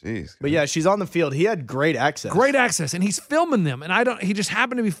 Jeez. But yeah, she's on the field. He had great access. Great access, and he's filming them, and he just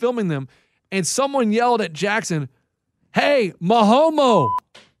happened to be filming them, and someone yelled at Jackson, "Hey, Mahomo!"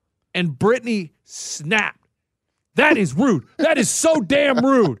 And Brittany snapped. That is rude. That is so damn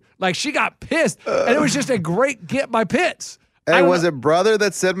rude. Like, she got pissed, and it was just a great get by Pitts. Hey, was it brother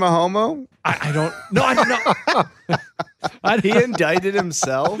that said Mahomo? I don't know. I don't know. He indicted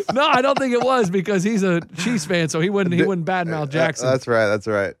himself? No, I don't think it was because he's a Chiefs fan, so he wouldn't badmouth Jackson. That's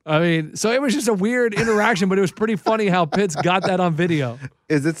right. I mean, so it was just a weird interaction, but it was pretty funny how Pitts got that on video.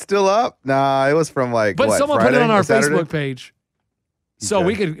 Is it still up? Nah, it was from someone Friday, put it on our Saturday? Facebook page. So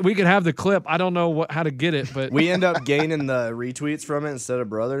okay. we could have the clip. I don't know how to get it, but we end up gaining the retweets from it instead of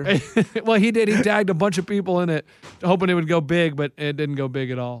brother. Well, he did. He tagged a bunch of people in it, hoping it would go big, but it didn't go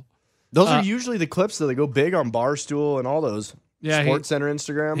big at all. Those are usually the clips that go big on Barstool and all those. Yeah, Sports Center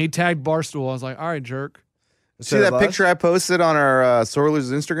Instagram. He tagged Barstool. I was like, all right, jerk. See that picture I posted on our Sore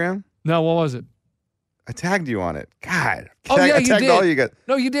Losers Instagram? No, what was it? I tagged you on it. God. Yeah, I tagged all you guys.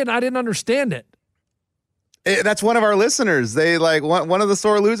 No, you didn't. I didn't understand it. That's one of our listeners. They one of the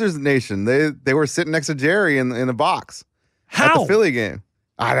Sore Losers Nation. They were sitting next to Jerry in a box. How? At the Philly game.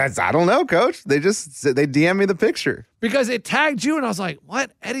 I don't know, Coach. They DM me the picture because it tagged you, and I was like,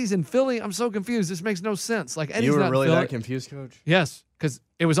 "What? Eddie's in Philly? I'm so confused. This makes no sense." Like Eddie's you were not really in Philly. that confused, Coach? Yes, because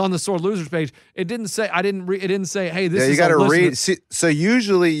it was on the Sore Losers page. It didn't say. It didn't say, "Hey, this is." Yeah, you got to read. So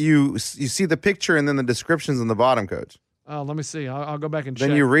usually you see the picture and then the description's on the bottom, Coach. Oh, let me see. I'll go back and check.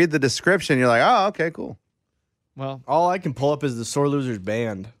 Then you read the description. You're like, "Oh, okay, cool." Well, all I can pull up is the Sore Losers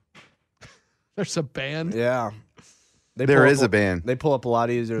band. There's a band? Yeah. There is a band. They pull up a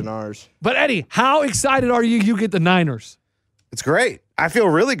lot easier than ours. But, Eddie, how excited are you get the Niners? It's great. I feel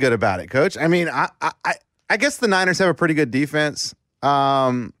really good about it, Coach. I mean, I guess the Niners have a pretty good defense.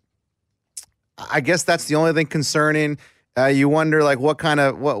 I guess that's the only thing concerning. You wonder, like,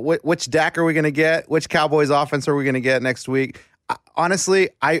 which Dak are we going to get? Which Cowboys offense are we going to get next week? Honestly,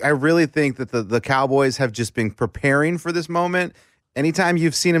 I really think that the Cowboys have just been preparing for this moment. Anytime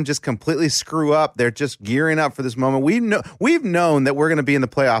you've seen them just completely screw up, they're just gearing up for this moment. We've known that we're going to be in the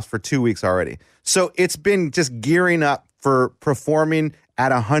playoffs for 2 weeks already. So it's been just gearing up for performing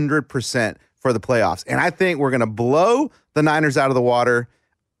at 100% for the playoffs. And I think we're going to blow the Niners out of the water.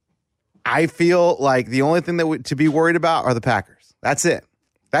 I feel like the only thing to be worried about are the Packers. That's it.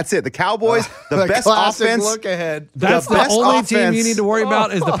 The Cowboys, the best offense. Look ahead. That's the only team you need to worry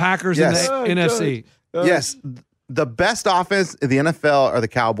about is the Packers in the NFC. Yes. The best offense in the NFL are the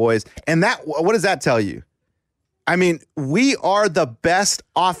Cowboys. And what does that tell you? I mean, we are the best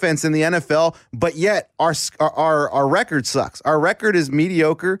offense in the NFL, but yet our record sucks. Our record is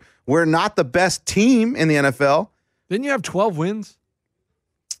mediocre. We're not the best team in the NFL. Didn't you have 12 wins?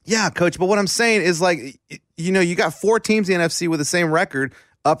 Yeah, Coach. But what I'm saying is, like, you got 4 teams in the NFC with the same record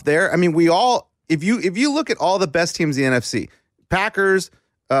up there. I mean, if you look at all the best teams in the NFC, Packers,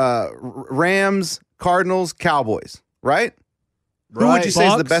 Rams, Cardinals, Cowboys, right? Who would you say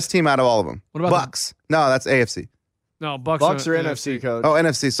is the best team out of all of them? What about Bucks? No, that's AFC. No, Bucks are NFC, Coach. Oh,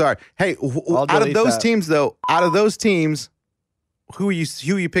 NFC. Sorry. Hey, out of those teams, though, who are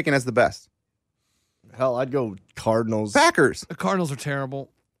you picking as the best? Hell, I'd go Cardinals. Packers. The Cardinals are terrible.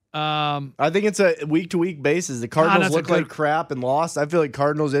 I think it's a week-to-week basis. The Cardinals look like crap and lost. I feel like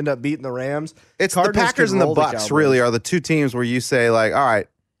Cardinals end up beating the Rams. It's Cardinals the Packers and the Bucks Cowboys. really are the 2 teams where you say, like, all right,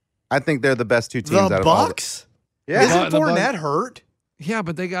 I think they're the best 2 teams out of all. Bucks? Yeah. Isn't Fournette hurt? Yeah,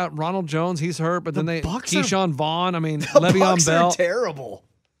 but they got Ronald Jones. He's hurt. But then Bucks Keyshawn Vaughn. I mean, The Le'Veon Bucks Bell. are terrible.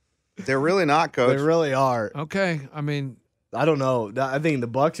 They're really not, Coach. They really are. Okay, I mean, I don't know. I think the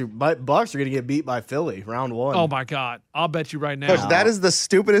Bucks are going to get beat by Philly round 1. oh my God, I'll bet you right now. Coach, that is the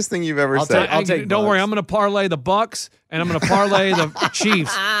stupidest thing you've ever said. I'll take Don't Bucks. worry, I'm going to parlay the Bucks and I'm going to parlay the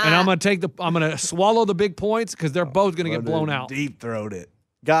Chiefs, and I'm going to swallow the big points because they're both going to get blown out. Deep throat it.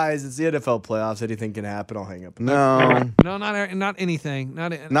 Guys, it's the NFL playoffs. Anything can happen. I'll hang up. No, No, not anything.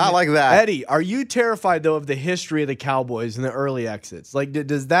 Not like that. Eddie, are you terrified, though, of the history of the Cowboys and the early exits? Like,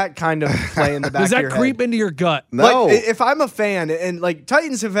 does that kind of play in the back Does of that your creep head? into your gut? No. Like, if I'm a fan, and like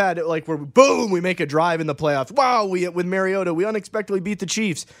Titans have had, like, where boom, we make a drive in the playoffs. Wow, with Mariota, we unexpectedly beat the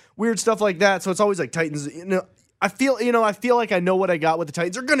Chiefs. Weird stuff like that. So it's always like Titans, I feel like I know what I got with the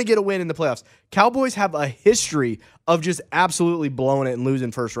Titans. They're going to get a win in the playoffs. Cowboys have a history of just absolutely blowing it and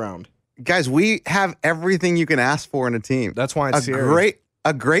losing first round. Guys, we have everything you can ask for in a team. That's why it's scary.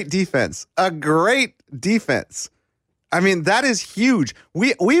 A great defense. A great defense. I mean, that is huge.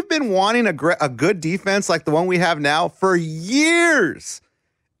 We've been wanting a good defense like the one we have now for years.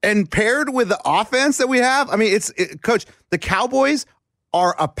 And paired with the offense that we have, I mean, Coach, the Cowboys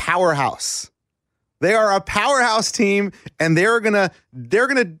are a powerhouse. They are a powerhouse team, and they're gonna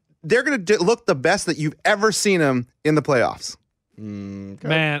look the best that you've ever seen them in the playoffs.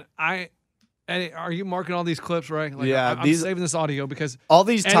 Man, Eddie, are you marking all these clips, right? Like, Yeah, I'm saving this audio because all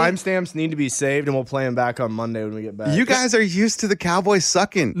these Eddie- timestamps need to be saved, and we'll play them back on Monday when we get back. You guys are used to the Cowboys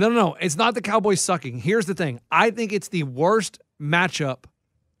sucking. No. It's not the Cowboys sucking. Here's the thing. I think it's the worst matchup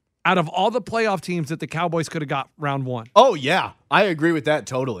out of all the playoff teams that the Cowboys could have got round 1. Oh, yeah. I agree with that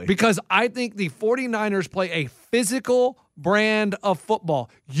totally. Because I think the 49ers play a physical brand of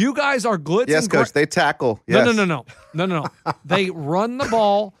football. You guys are glitz Yes, and Coach, they tackle. Yes. No. They run the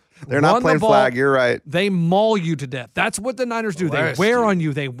ball. They're not playing flag. You're right. They maul you to death. That's what the Niners do. They Bless wear you. on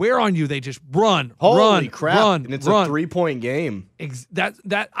you. They wear on you. They just run, Holy crap. run, and it's run. a 3-point game.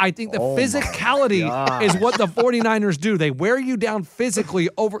 That I think the Oh my physicality God. is what the 49ers do. They wear you down physically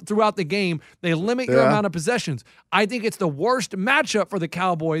throughout the game. They limit your amount of possessions. I think it's the worst matchup for the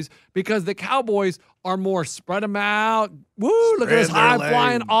Cowboys because the Cowboys are more spread them out. Woo, look at this Spread their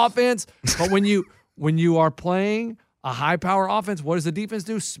high-flying legs. offense. But when you are playing a high-power offense, what does the defense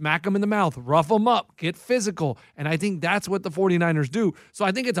do? Smack them in the mouth, rough them up, get physical. And I think that's what the 49ers do. So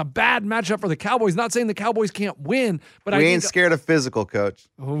I think it's a bad matchup for the Cowboys. Not saying the Cowboys can't win, but We I ain't think scared of physical, Coach.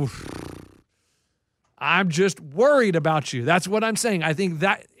 I'm just worried about you. That's what I'm saying. I think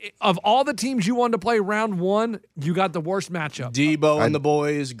that of all the teams you wanted to play round 1, you got the worst matchup. Debo and the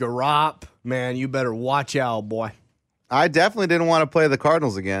boys, Garop. Man, you better watch out, boy. I definitely didn't want to play the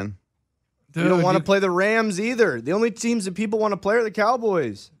Cardinals again. You don't want to play the Rams either. The only teams that people want to play are the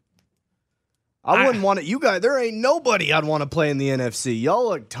Cowboys. I wouldn't want it. You guys, there ain't nobody I'd want to play in the NFC. Y'all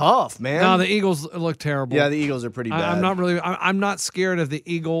look tough, man. No, the Eagles look terrible. Yeah, the Eagles are pretty bad. I'm not scared of the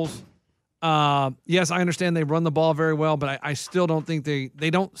Eagles. Yes, I understand they run the ball very well, but I still don't think they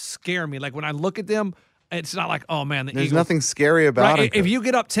don't scare me. Like when I look at them, it's not like, oh man, the There's Eagles. nothing scary about Right? it. If you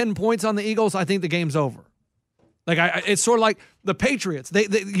get up 10 points on the Eagles, I think the game's over. Like it's sort of like the Patriots. They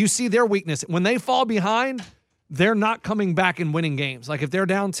you see their weakness when they fall behind, they're not coming back and winning games. Like if they're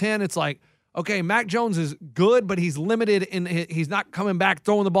down 10, it's like, okay, Mac Jones is good, but he's limited in he's not coming back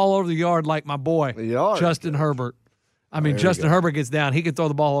throwing the ball over the yard like my boy Justin Herbert. I mean, Justin Herbert gets down, he can throw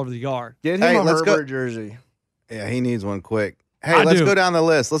the ball over the yard. Get him a Herbert jersey. Yeah, he needs one quick. Hey, let's go down the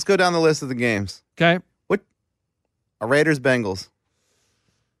list. Let's go down the list of the games. Okay. What? Raiders Bengals.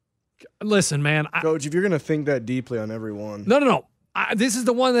 Listen, man. Coach, if you're going to think that deeply on every one. No. This is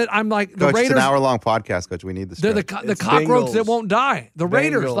the one that I'm like, the Coach, Raiders. it's an hour-long podcast, Coach. We need this. They're the cockroach that won't die. The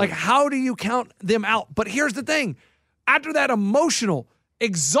Raiders, like, how do you count them out? But here's the thing. After that emotional,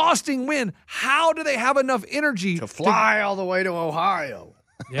 exhausting win, how do they have enough energy to fly all the way to Ohio?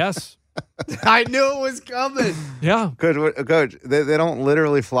 Yes. I knew it was coming. Yeah. Coach, they don't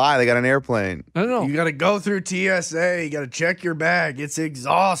literally fly. They got an airplane. I don't know. You got to go through TSA. You got to check your bag. It's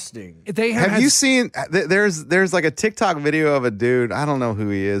exhausting. They Have you seen? There's like a TikTok video of a dude. I don't know who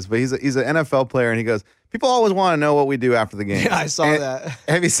he is, but he's an NFL player, and he goes, "People always want to know what we do after the game." Yeah, I saw that.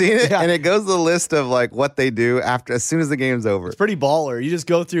 Have you seen it? Yeah. And it goes to the list of like what they do after as soon as the game's over. It's pretty baller. You just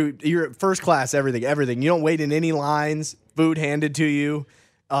go through your first class, everything. You don't wait in any lines. Food handed to you.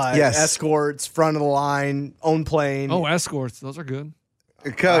 Yes. Escorts, front of the line, own plane. Oh, escorts. Those are good.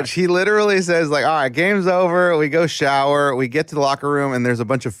 Coach, he literally says like, "All right, game's over. We go shower. We get to the locker room, and there's a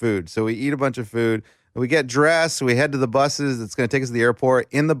bunch of food. So we eat a bunch of food. We get dressed. We head to the buses. It's going to take us to the airport.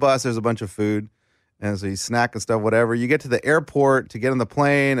 In the bus, there's a bunch of food." And so you snack and stuff, whatever. You get to the airport to get on the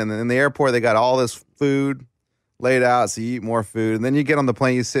plane, and then in the airport, they got all this food laid out, so you eat more food. And then you get on the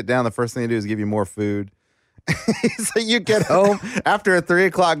plane, you sit down, the first thing they do is give you more food. So you get home, after a 3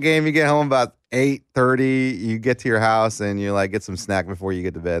 o'clock game, you get home about 8:30, you get to your house, and you like get some snack before you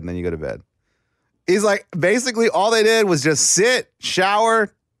get to bed, and then you go to bed. He's like, basically all they did was just sit,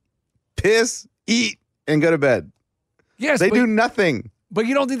 shower, piss, eat, and go to bed. Yes, They do nothing. But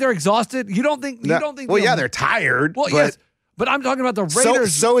you don't think they're exhausted? You don't think? Well, yeah, they're tired. Well, but yes, but I'm talking about the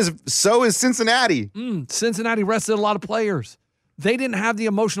Raiders. So is Cincinnati. Cincinnati rested a lot of players. They didn't have the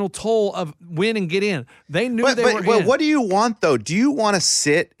emotional toll of win and get in. They knew they were in. What do you want though? Do you want to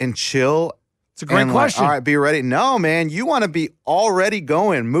sit and chill? It's a great question. All right, be ready. No, man, you want to be already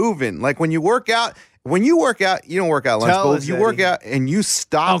going, moving. Like when you work out. When you work out, you don't work out lunch bowls. You work out and you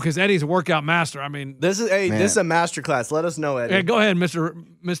stop. Oh, because Eddie's a workout master. I mean, this is a master class. Let us know, Eddie. Hey, go ahead,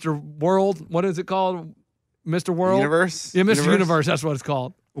 Mr. World. What is it called? Mr. World? Universe? Yeah, Mr. Universe. That's what it's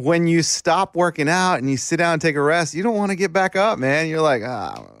called. When you stop working out and you sit down and take a rest, you don't want to get back up, man. You're like,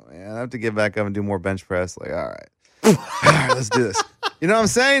 man, I have to get back up and do more bench press. Like, all right, let's do this. You know what I'm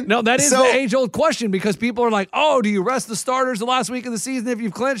saying? No, that is the age-old question because people are like, oh, do you rest the starters the last week of the season if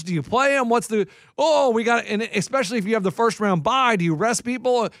you've clinched? Do you play them? We got and especially if you have the first-round bye, do you rest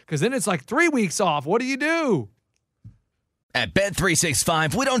people? Because then it's like 3 weeks off. What do you do? At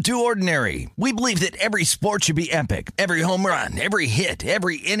Bet365, we don't do ordinary. We believe that every sport should be epic. Every home run, every hit,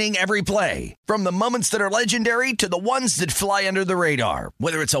 every inning, every play. From the moments that are legendary to the ones that fly under the radar.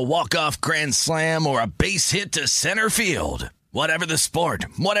 Whether it's a walk-off grand slam or a base hit to center field. Whatever the sport,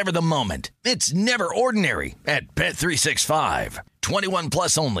 whatever the moment, it's never ordinary at Bet365. 21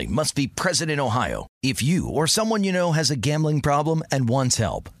 plus only. Must be present in Ohio. If you or someone you know has a gambling problem and wants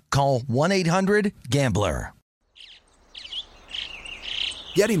help, call 1-800-GAMBLER.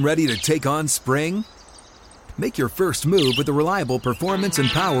 Getting ready to take on spring? Make your first move with the reliable performance and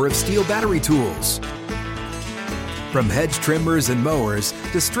power of Steel battery tools. From hedge trimmers and mowers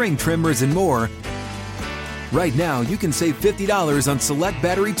to string trimmers and more, right now you can save $50 on select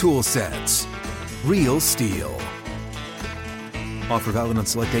battery tool sets. Real Steel. Offer valid on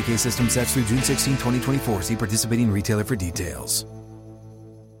select AK system sets through June 16, 2024. See participating retailer for details.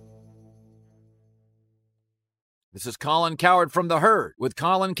 This is Colin Cowherd from The Herd with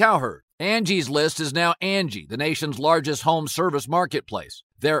Colin Cowherd. Angie's List is now Angie, the nation's largest home service marketplace.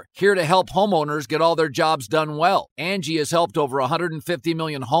 They're here to help homeowners get all their jobs done well. Angie has helped over 150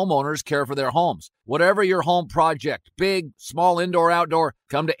 million homeowners care for their homes. Whatever your home project, big, small, indoor, outdoor,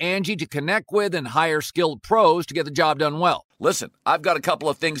 come to Angie to connect with and hire skilled pros to get the job done well. Listen, I've got a couple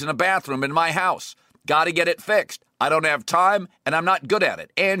of things in a bathroom in my house. Got to get it fixed. I don't have time, and I'm not good at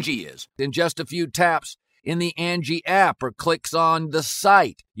it. Angie is. In just a few taps, in the Angie app or clicks on the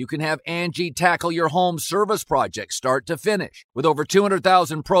site, you can have Angie tackle your home service project start to finish. With over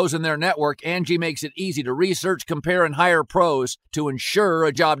 200,000 pros in their network, Angie makes it easy to research, compare, and hire pros to ensure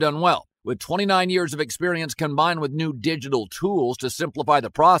a job done well. With 29 years of experience combined with new digital tools to simplify the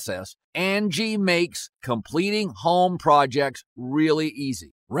process, Angie makes completing home projects really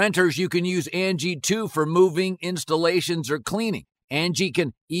easy. Renters, you can use Angie too for moving, installations, or cleaning. Angie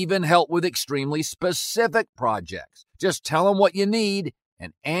can even help with extremely specific projects. Just tell them what you need,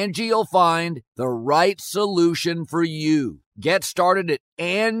 and Angie will find the right solution for you. Get started at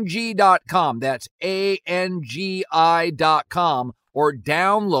Angie.com. That's ANGI.com, or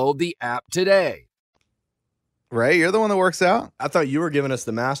download the app today. Ray, you're the one that works out? I thought you were giving us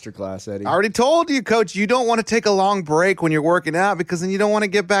the master class, Eddie. I already told you, Coach, you don't want to take a long break when you're working out because then you don't want to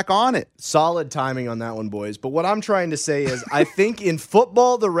get back on it. Solid timing on that one, boys. But what I'm trying to say is I think in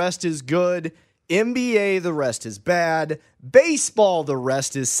football, the rest is good. NBA, the rest is bad. Baseball, the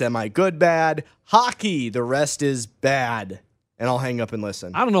rest is semi-good bad. Hockey, the rest is bad. And I'll hang up and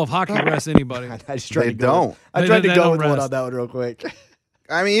listen. I don't know if hockey rests anybody. I just tried They to go. don't. I tried to go with rest. one on that one real quick.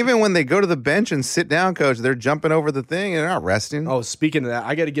 I mean, even when they go to the bench and sit down, coach, they're jumping over the thing and they're not resting. Oh, speaking of that,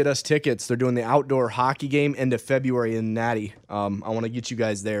 I got to get us tickets. They're doing the outdoor hockey game end of February in Natty. I want to get you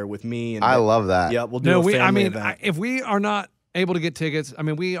guys there with me. And I love that. Yeah, we'll do a family event. If we are not able to get tickets, I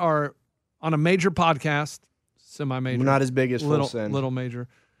mean, we are on a major podcast, semi-major. We're not as big as Full Send. Little major.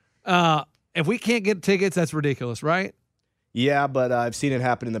 If we can't get tickets, that's ridiculous, right? Yeah, but I've seen it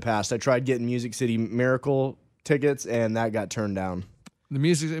happen in the past. I tried getting Music City Miracle tickets, and that got turned down. The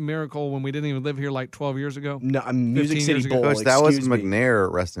Music City Miracle when we didn't even live here like 12 years ago? No, Music City Bowl. Coach, that was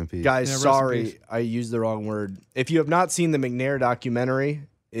McNair, rest in peace. Guys, sorry, I used the wrong word. If you have not seen the McNair documentary,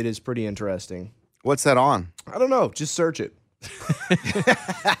 it is pretty interesting. What's that on? I don't know. Just search it.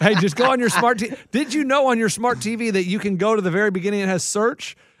 Hey, just go on your smart TV. Did you know on your smart TV that you can go to the very beginning, it has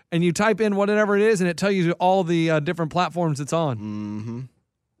search, and you type in whatever it is, and it tells you all the different platforms it's on? Mm-hmm.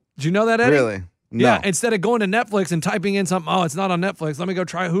 Did you know that, Eddie? Really? No. Yeah, instead of going to Netflix and typing in something, it's not on Netflix, let me go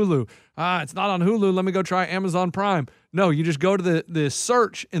try Hulu. It's not on Hulu, let me go try Amazon Prime. No, you just go to the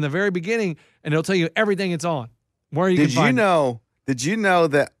search in the very beginning, and it'll tell you everything it's on. Where you can find it. Did you know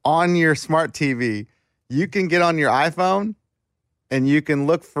that on your smart TV, you can get on your iPhone and you can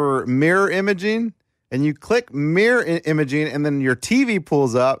look for mirror imaging, and you click mirror imaging, and then your TV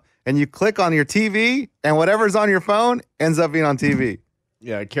pulls up, and you click on your TV, and whatever's on your phone ends up being on TV.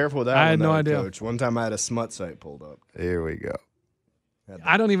 Yeah, careful with that. I had no idea. Coach. One time I had a smut site pulled up. Here we go.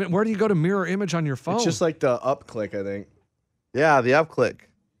 I don't even. Where do you go to mirror image on your phone? It's just like the up click, I think. Yeah, the up click.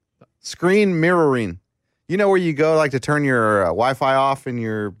 Screen mirroring. You know where you go like to turn your Wi-Fi off in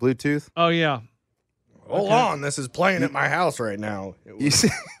your Bluetooth? Oh, yeah. Hold on. This is playing at my house right now.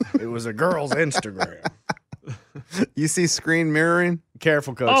 It was a girl's Instagram. You see screen mirroring?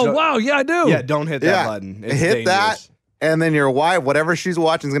 Careful, Coach. Oh, wow. Yeah, I do. Yeah, don't hit that button. It's hit dangerous. that, and then your wife, whatever she's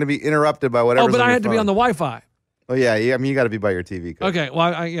watching, is going to be interrupted by whatever. Oh, but I had to be on the Wi-Fi. Oh, yeah. I mean, you got to be by your TV, Coach. Okay.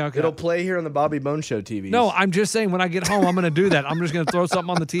 Well, okay. It'll play here on the Bobby Bone Show TV. No, I'm just saying when I get home, I'm going to do that. I'm just going to throw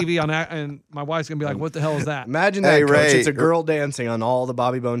something on the TV and my wife's going to be like, what the hell is that? Imagine that, Hey, Coach. Ray. It's a girl dancing on all the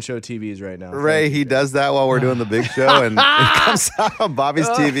Bobby Bone Show TVs right now. Ray, he does that while we're doing the big show, and it comes out on Bobby's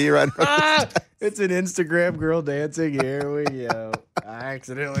TV right now. It's an Instagram girl dancing. Here we go. I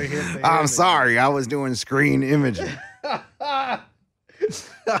accidentally hit the I'm image. sorry. I was doing screen imaging. Right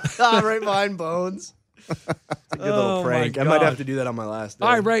behind Bones. It's a good little prank. I might God. have to do that on my last day.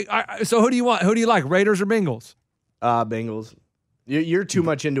 All right, Ray. So who do you want? Who do you like, Raiders or Bengals? Bengals. You're too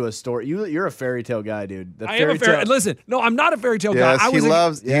much into a story. You're a fairy tale guy, dude. The I am a fairy. Listen, no, I'm not a fairy tale guy. Yes, he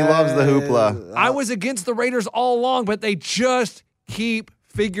loves the hoopla. I was against the Raiders all along, but they just keep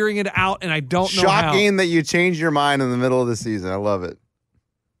figuring it out, and I don't know how. Shocking that you changed your mind in the middle of the season. I love it.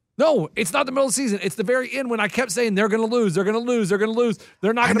 No, it's not the middle of the season. It's the very end when I kept saying they're going to lose, they're going to lose, they're going to lose.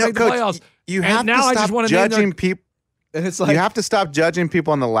 They're not going to make the Coach, playoffs. You And have now to I just stop want to name judging people. And it's like, You have to stop judging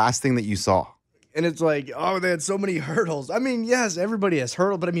people on the last thing that you saw. and it's like, oh, they had so many hurdles. I mean, yes, everybody has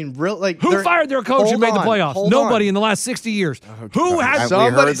hurdles, but I mean, Who fired their coach and made the playoffs? Nobody in the last 60 years. Who has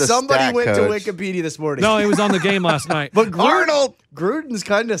heard the somebody stat, went to Coach. Wikipedia this morning. No, it was on the game last night. But Gruden's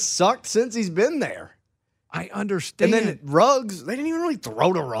kind of sucked since he's been there. I understand. And then Ruggs, they didn't even really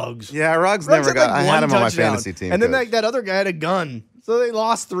throw to Ruggs. Yeah, Ruggs never had got. like I had one him on my touchdown. fantasy team. And then Coach. that other guy had a gun. So they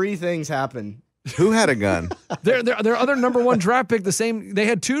lost. 3 things happened. Who had a gun? Their other number one draft pick, they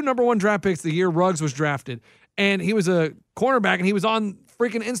had 2 number one draft picks the year Ruggs was drafted. And he was a cornerback, and he was on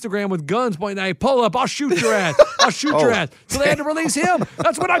freaking Instagram with guns pointing, hey, pull up, I'll shoot your ass. I'll shoot your ass. So they had to release him.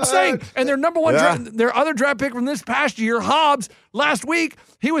 That's what I'm saying. And their number one, their other draft pick from this past year, Hobbs, last week,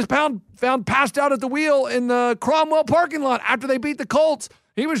 he was found passed out at the wheel in the Cromwell parking lot after they beat the Colts.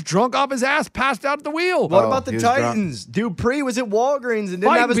 He was drunk off his ass, passed out at the wheel. What about the Titans? Dupree was at Walgreens and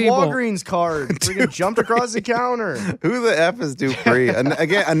didn't have his Walgreens card. Freaking jumped across the counter. Who the F is Dupree?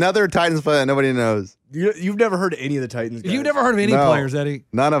 Again, another Titans player that nobody knows. You've never heard of any of the Titans guys. You've never heard of any players, Eddie?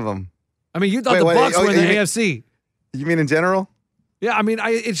 None of them. I mean, you thought the Bucs were in the AFC. You mean in general? Yeah, I mean,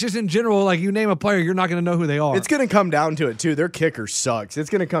 it's just in general, like you name a player, you're not going to know who they are. It's going to come down to it, too. Their kicker sucks.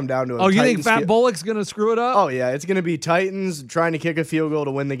 It's going to come down to it. Oh, you think Fat Bullock's going to screw it up? Oh, yeah. It's going to be Titans trying to kick a field goal to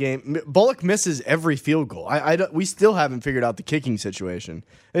win the game. Bullock misses every field goal. We still haven't figured out the kicking situation.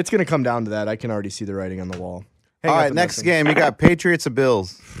 It's going to come down to that. I can already see the writing on the wall. All right, next game. You got Patriots or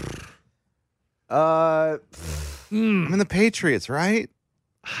Bills? Hmm. I mean, the Patriots, right?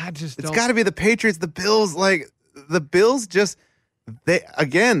 It's got to be the Patriots. The Bills, the Bills just... They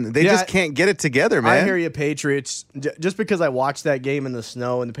just can't get it together, man. I hear you, Patriots. Just because I watched that game in the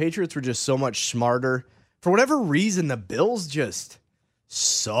snow, and the Patriots were just so much smarter. For whatever reason, the Bills just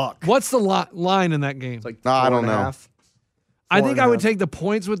suck. What's the line in that game? It's like I don't know. I think I would take the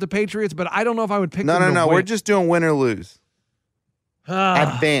points with the Patriots, but I don't know if I would pick them to No. win. We're just doing win or lose.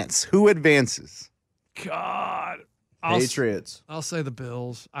 Advance. Who advances? God. Patriots. I'll say the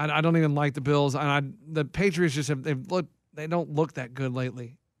Bills. I don't even like the Bills. And the Patriots just they don't look that good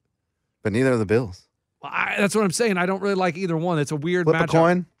lately. But neither are the Bills. That's what I'm saying. I don't really like either one. It's a weird matchup. Flip a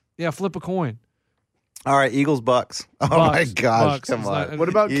coin? Yeah, flip a coin. All right, Eagles, Bucks. Oh, my gosh. Come on. What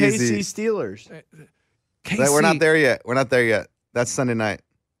about Easy. KC Steelers? KC. We're not there yet. That's Sunday night.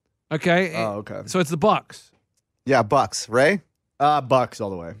 Okay. Oh, okay. So it's the Bucks. Yeah, Bucks. Ray? Bucks all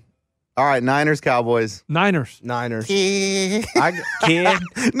the way. All right, Niners, Cowboys. Niners. Kid.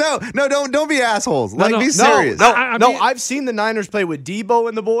 No, don't be assholes. No, be serious. I've seen the Niners play with Debo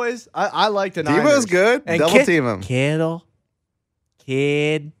and the boys. I like the Niners. Debo's good. And Double team him.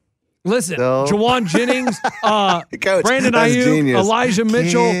 Kid. Listen, No. Jawan Jennings, Coach, Brandon that's Ayuk, genius. Elijah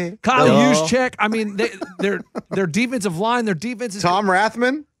Mitchell, Kid. Kyle No. Juszczyk. I mean, their defensive line, their defense is Tom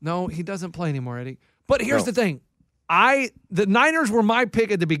Rathman? No, he doesn't play anymore, Eddie. But here's the thing. The Niners were my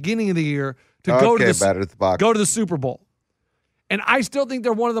pick at the beginning of the year to go to the Super Bowl. And I still think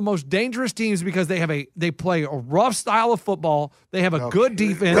they're one of the most dangerous teams because they play a rough style of football. They have a good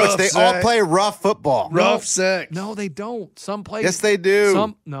defense. Coach, they all play rough football. Rough sex. No, they don't. Some play. Yes, they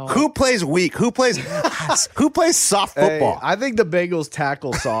do. No. Who plays weak? Who plays soft football? I think the Bengals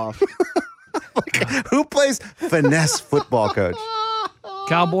tackle soft. Who plays finesse football, Coach?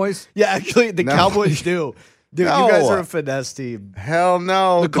 Cowboys? Yeah, actually, the Cowboys do. Dude, No. you guys are a finesse team. Hell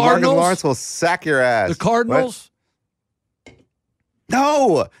no. The DeMarcus Cardinals? Lawrence will sack your ass. The Cardinals?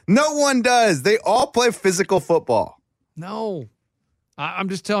 No one does. They all play physical football. No. I'm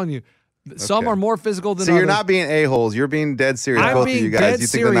just telling you. Some Okay. are more physical than So others. you're not being a-holes. You're being dead serious, I'm both of being you guys. dead You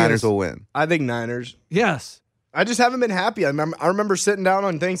think the Niners serious. will win. I think Niners. Yes. I just haven't been happy. I remember sitting down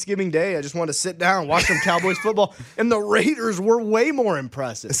on Thanksgiving Day. I just wanted to sit down, watch some Cowboys football, and the Raiders were way more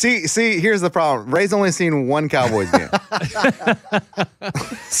impressive. See, here's the problem. Ray's only seen one Cowboys game.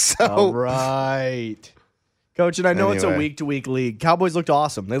 All right. Coach, and I know it's a Anyway. week-to-week league. Cowboys looked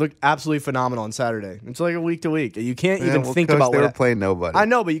awesome. They looked absolutely phenomenal on Saturday. It's like a week-to-week. You can't even think Coach, about they what were playing nobody. I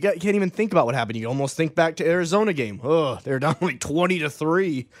know, but you can't even think about what happened. You almost think back to Arizona game. They're down like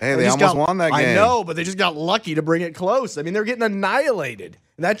 20-3. Hey, they almost won that I game. know, but they just got lucky to bring it close. I mean, they're getting annihilated.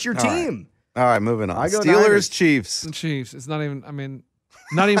 And that's your team. All right, moving on. I go Steelers, Niners. Chiefs. The Chiefs. It's not even,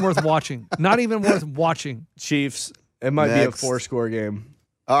 not even worth watching. Not even worth watching. Chiefs. It might Next. be a 4-score game.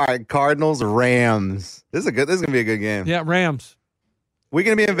 All right, Cardinals, Rams. This is gonna be a good game. Yeah, Rams. We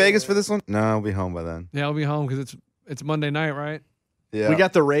gonna be in Vegas for this one? No, I'll be home by then. Yeah, I'll be home because it's Monday night, right? Yeah. We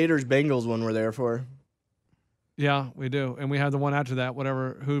got the Raiders Bengals one we're there for. Yeah, we do. And we have the one after that,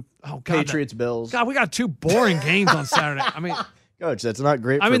 whatever. God, Patriots Bills. God, we got two boring games on Saturday. I mean, Coach, that's not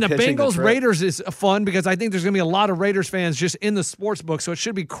great. I for mean, the pitching Bengals trip. Raiders is fun because I think there's going to be a lot of Raiders fans just in the sports book, so it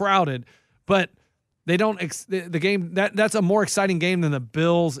should be crowded. But they don't. The game that's a more exciting game than the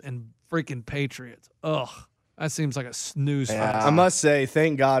Bills and freaking Patriots. Ugh, that seems like a snooze fest. I must say,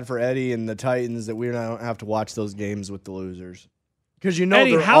 thank God for Eddie and the Titans that we don't have to watch those games with the losers. Because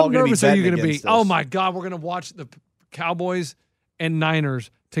Eddie, they're how all gonna nervous be are you going to be? Oh my God, we're going to watch the Cowboys and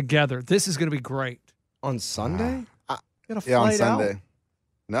Niners together. This is going to be great. On Sunday? Got a Yeah, on flight out? Sunday.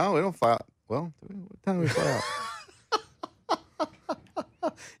 No, we don't fly out. Well, what time do we fly out?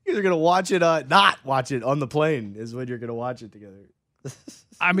 You guys are going to watch it, not watch it on the plane is when you're going to watch it together.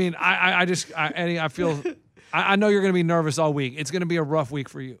 I mean, Eddie, I feel, I know you're going to be nervous all week. It's going to be a rough week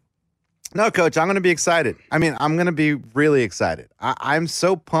for you. No, Coach, I'm going to be excited. I mean, I'm going to be really excited. I'm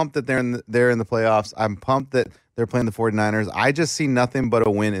so pumped that they're in the playoffs. I'm pumped that they're playing the 49ers. I just see nothing but a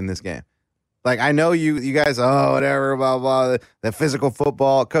win in this game. Like, I know you guys, whatever, blah, blah, the physical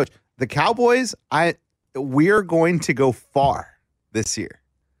football. Coach, the Cowboys, we're going to go far this year.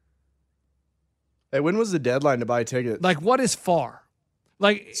 Hey, when was the deadline to buy tickets? Like, what is far?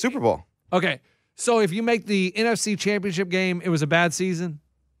 Like, Super Bowl. okay, so if you make the NFC Championship game, it was a bad season.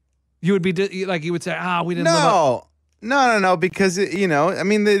 You would be like, you would say, we didn't. live up. No, because I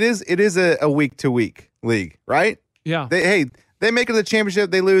mean, it is a week to week league, right? Yeah. They make it to the championship,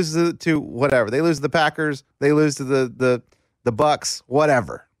 they lose to whatever. They lose to the Packers, they lose to the Bucks,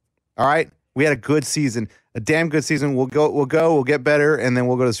 whatever. All right, we had a good season, a damn good season. We'll get better, and then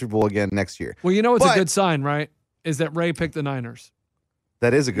we'll go to the Super Bowl again next year. Well, you know what's a good sign, right? Is that Ray picked the Niners.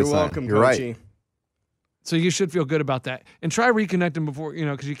 That is a good You're sign. welcome, You're Coachy. right. So you should feel good about that. And try reconnecting before,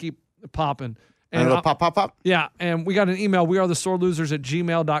 because you keep popping. And it'll pop. Yeah, and we got an email. We are the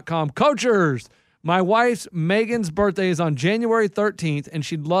sorelosers@gmail.com. Coachers, my wife's Megan's birthday is on January 13th, and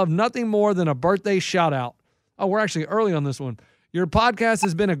she'd love nothing more than a birthday shout-out. Oh, we're actually early on this one. Your podcast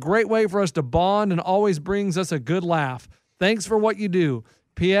has been a great way for us to bond and always brings us a good laugh. Thanks for what you do.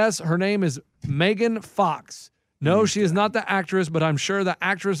 P.S. Her name is Megan Fox. No, she is not the actress, but I'm sure the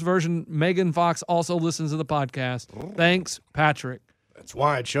actress version, Megan Fox, also listens to the podcast. Thanks, Patrick. That's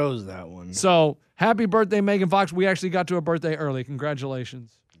why I chose that one. So, happy birthday, Megan Fox. We actually got to her birthday early.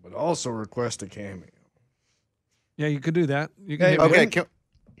 Congratulations. But also request a cameo. Yeah, you could do that. You can Okay,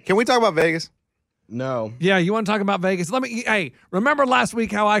 can we talk about Vegas? No. Yeah, you want to talk about Vegas? Hey, remember last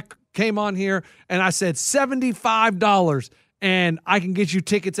week how I came on here and I said $75 and I can get you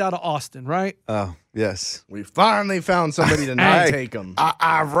tickets out of Austin, right? Oh, yes. We finally found somebody to not take them.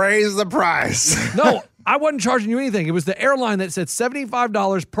 I've raised the price. No, I wasn't charging you anything. It was the airline that said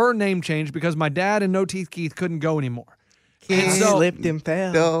 $75 per name change because my dad and No Teeth Keith couldn't go anymore. And so, slipped and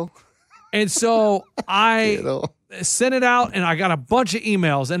fell. No. And so I sent it out and I got a bunch of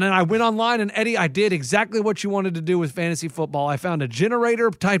emails. And then I went online and Eddie, I did exactly what you wanted to do with fantasy football. I found a generator,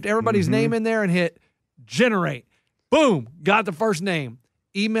 typed everybody's name in there and hit generate. Boom, got the first name.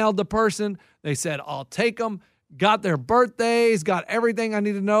 Emailed the person. They said, I'll take them. Got their birthdays, got everything I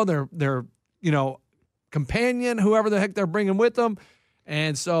need to know. Their companion, whoever the heck they're bringing with them.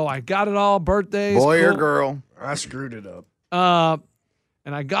 And so I got it all, birthdays. Boy or girl. I screwed it up.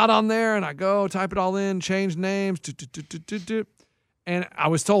 And I got on there and I go type it all in, change names, and I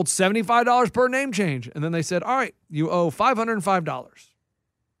was told $75 per name change. And then they said, all right, you owe $505.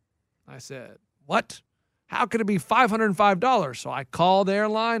 I said, what? How could it be $505? So I called the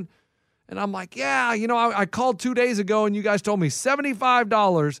airline and I'm like, yeah, I called 2 days ago and you guys told me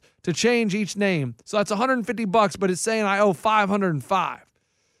 $75 to change each name. So that's $150, but it's saying I owe $505.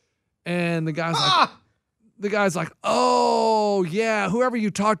 And the guy's like, oh, yeah, whoever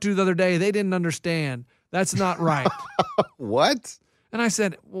you talked to the other day, they didn't understand. That's not right. What? And I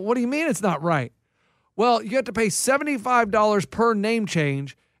said, well, what do you mean it's not right? Well, you have to pay $75 per name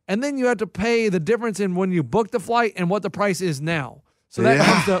change, and then you have to pay the difference in when you book the flight and what the price is now. So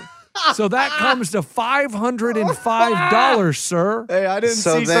that comes to $505, sir. Hey, I didn't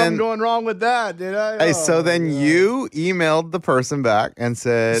see something going wrong with that, did I? Hey, so then you emailed the person back and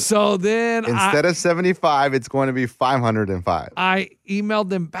said, so then instead of 75, it's going to be 505. I emailed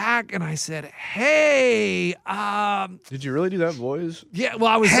them back and I said, hey, did you really do that voice? Yeah, well,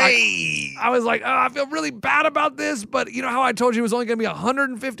 I was like, I feel really bad about this, but you know how I told you it was only going to be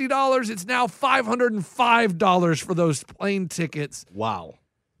 $150? It's now $505 for those plane tickets. Wow.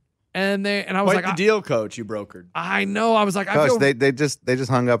 And I was like, the deal, coach, you brokered. I know. I was like, Coach, they just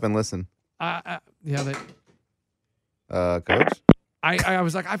hung up and listened. Coach. I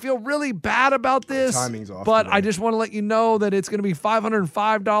was like, I feel really bad about this. Timing's off but today. I just want to let you know that it's going to be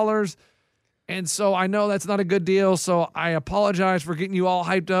 $505. And so I know that's not a good deal. So I apologize for getting you all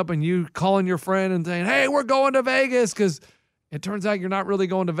hyped up and you calling your friend and saying, hey, we're going to Vegas, because it turns out you're not really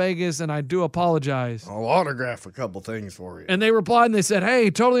going to Vegas, and I do apologize. I'll autograph a couple things for you. And they replied and they said,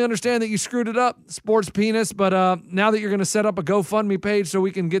 hey, totally understand that you screwed it up, Sports Penis, but now that you're going to set up a GoFundMe page so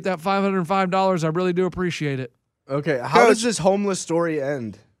we can get that $505, I really do appreciate it. Okay, how does this homeless story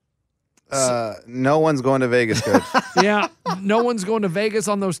end? No one's going to Vegas, Coach. Yeah, no one's going to Vegas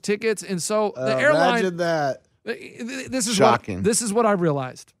on those tickets. And so the airline... Imagine that. This is shocking. This is what I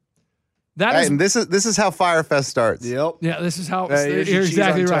realized. And this is how Firefest starts. Yep. Yeah, this is how you're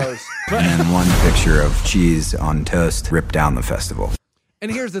exactly right. And one picture of cheese on toast ripped down the festival. And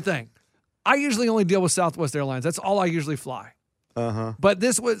here's the thing. I usually only deal with Southwest Airlines. That's all I usually fly. Uh-huh. But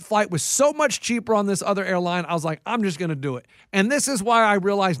this flight was so much cheaper on this other airline, I was like, I'm just going to do it. And this is why I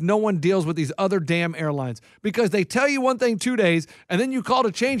realized no one deals with these other damn airlines, because they tell you one thing 2 days, and then you call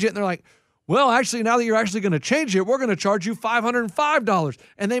to change it, and they're like, well, actually, now that you're actually going to change it, we're going to charge you $505.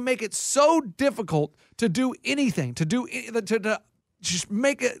 And they make it so difficult to do anything, to just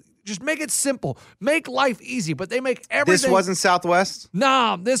make it simple, make life easy. But they make everything. This wasn't Southwest?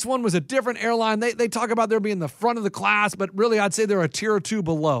 Nah, this one was a different airline. They talk about there being the front of the class, but really I'd say they're a tier or two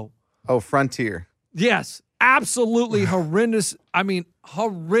below. Oh, Frontier. Yes, absolutely horrendous. I mean,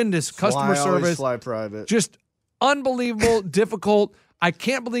 horrendous customer service. Fly private. Just unbelievable, difficult. I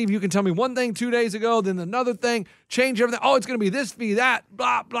can't believe you can tell me one thing 2 days ago, then another thing, change everything. Oh, it's going to be this fee, that,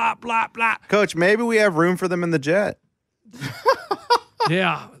 blah, blah, blah, blah. Coach, maybe we have room for them in the jet.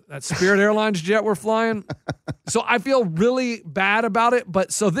 Yeah, that Spirit Airlines jet we're flying. So I feel really bad about it.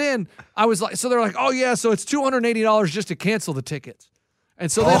 But so then I was like, so they're like, oh, yeah, so it's $280 just to cancel the tickets. And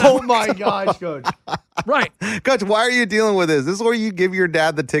so then my gosh, Coach. Right. Coach, why are you dealing with this? This is where you give your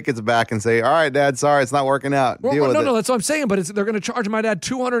dad the tickets back and say, all right, Dad, sorry, it's not working out. Deal with it. No, that's what I'm saying. But they're going to charge my dad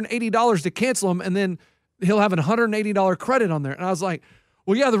 $280 to cancel them, and then he'll have a $180 credit on there. And I was like,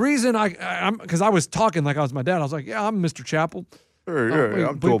 well, yeah, the reason I'm because I was talking like I was my dad. I was like, yeah, I'm Mr. Chapel. Yeah,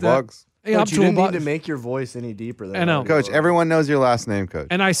 I'm $2. Yeah, Coach, you didn't need to make your voice any deeper than I know. Coach, everyone knows your last name, Coach.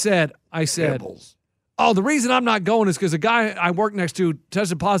 And I said, Pebbles. Oh, the reason I'm not going is because the guy I work next to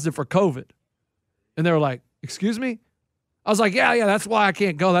tested positive for COVID. And they were like, excuse me? I was like, yeah, that's why I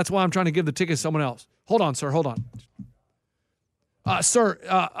can't go. That's why I'm trying to give the ticket to someone else. Hold on, sir. Hold on. Sir,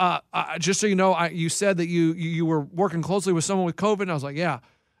 just so you know, you said that you were working closely with someone with COVID. And I was like, yeah.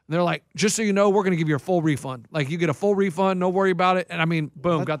 And they're like, just so you know, we're going to give you a full refund. Like, you get a full refund. No worry about it. And I mean,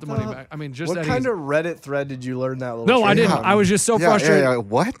 boom, got the money back. I mean, just what that kind easy. of Reddit thread did you learn that little No, I trick didn't. on? I was just so frustrated. Yeah,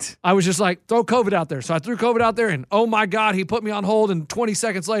 what? I was just like, throw COVID out there. So I threw COVID out there, and oh my God, he put me on hold. And 20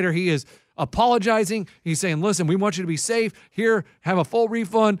 seconds later, he is apologizing. He's saying, listen, we want you to be safe. Here, have a full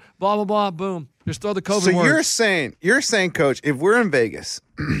refund, blah, blah, blah, boom. Just throw the COVID So word. you're saying, Coach, if we're in Vegas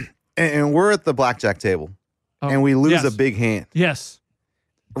and we're at the blackjack table and we lose yes. a big hand, Yes.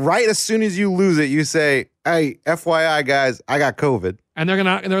 right as soon as you lose it, you say, hey, FYI, guys, I got COVID. And they're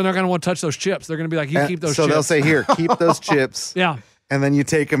gonna want to touch those chips. They're gonna be like, you keep those so chips. they'll say, here, keep those chips. Yeah. And then you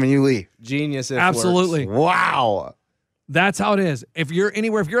take them and you leave. Genius. Absolutely. Wow. That's how it is. If you're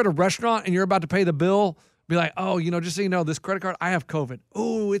anywhere, if you're at a restaurant and you're about to pay the bill, be like, oh, just so you know, this credit card, I have COVID.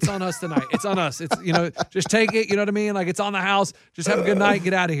 Ooh, it's on us tonight. It's on us. It's, just take it. You know what I mean? Like, it's on the house. Just have a good night.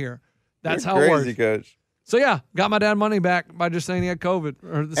 Get out of here. That's how it works. Crazy, Coach. So yeah, got my dad money back by just saying he had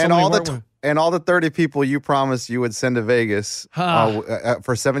COVID. And all the 30 people you promised you would send to Vegas for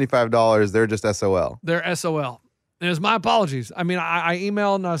 $75, they're just SOL. They're SOL. And it was my apologies. I mean, I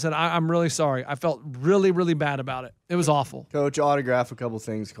emailed and I said, I'm really sorry. I felt really, really bad about it. It was awful. Coach, autograph a couple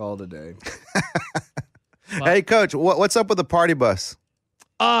things, call it a day. Hey, Coach, what's up with the party bus?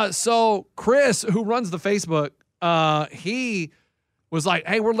 So Chris, who runs the Facebook, he was like,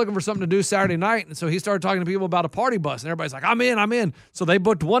 hey, we're looking for something to do Saturday night. And so he started talking to people about a party bus. And everybody's like, I'm in. So they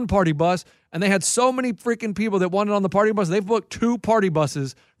booked one party bus. And they had so many freaking people that wanted on the party bus. They've booked 2 party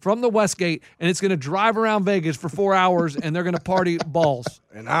buses from the Westgate. And it's going to drive around Vegas for 4 hours. And they're going to party balls.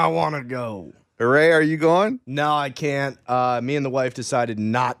 And I want to go. Hooray, are you going? No, I can't. Me and the wife decided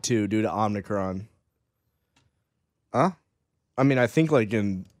not to due to Omicron. Huh? I mean, I think like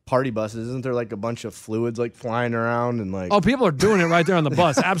in party buses, isn't there like a bunch of fluids like flying around and like? Oh, people are doing it right there on the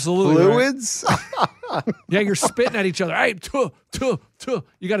bus. Absolutely. Fluids? Right? Yeah, you're spitting at each other. Hey,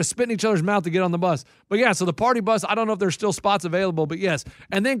 you got to spit in each other's mouth to get on the bus. But yeah, so the party bus, I don't know if there's still spots available, but yes.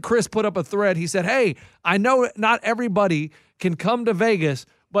 And then Chris put up a thread. He said, hey, I know not everybody can come to Vegas,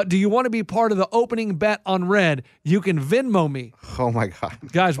 but do you want to be part of the opening bet on Red? You can Venmo me. Oh, my God.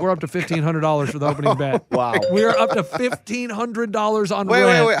 Guys, we're up to $1,500 for the opening bet. Wow. We're up to $1,500 on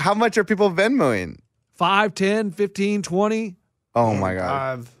Red. Wait. How much are people Venmoing? 5, 10, 15, 20. Oh, my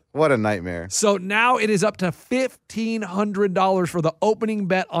God. What a nightmare. So now it is up to $1,500 for the opening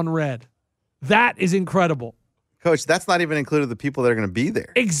bet on Red. That is incredible. Coach, that's not even included the people that are going to be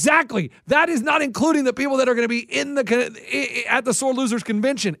there. Exactly. That is not including the people that are going to be at the Sore Losers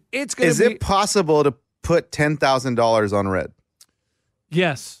Convention. It's going to be. Is it possible to put $10,000 on Red?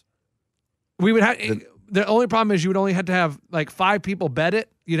 Yes. We would have. The only problem is you would only have to have like 5 people bet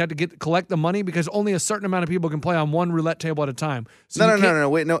it. You'd have to collect the money because only a certain amount of people can play on one roulette table at a time. So No.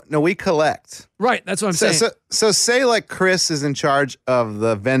 Wait, no. We collect. Right. That's what I'm saying. So say like Chris is in charge of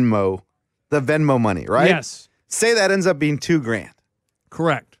the Venmo money, right? Yes. Say that ends up being $2,000.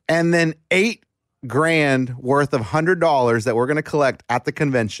 Correct. And then $8,000 worth of $100 that we're going to collect at the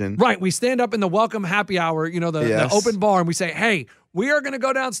convention. Right. We stand up in the welcome happy hour, the open bar, and we say, hey, we are going to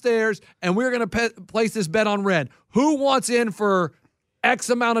go downstairs and we're going to place this bet on Red. Who wants in for X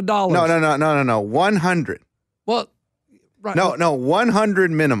amount of dollars? No. 100. Well, right. No,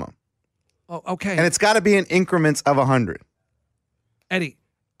 100 minimum. Oh, okay. And it's got to be in increments of 100. Eddie,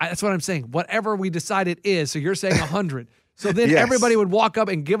 that's what I'm saying. Whatever we decide it is. So you're saying 100. So then Yes. everybody would walk up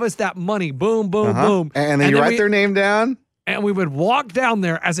and give us that money. Boom, boom, boom. And then you write their name down. And we would walk down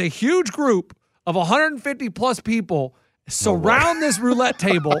there as a huge group of 150 plus people, surround this roulette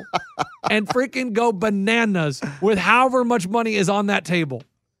table, and freaking go bananas with however much money is on that table.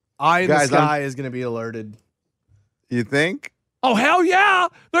 Eye in the sky is going to be alerted. You think? Oh, hell yeah.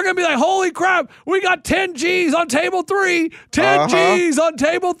 They're going to be like, holy crap, we got 10 G's on table 3. 10 G's on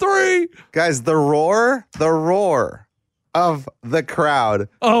table 3. Guys, the roar of the crowd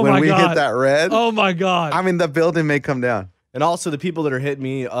when we hit that Red. Oh, my God. I mean, the building may come down. And also the people that are hitting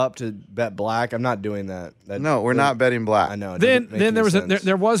me up to bet black, I'm not doing that. No, we're not betting black. I know. Then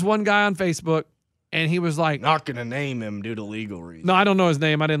there was one guy on Facebook, and he was like, not going to name him due to legal reasons. No, I don't know his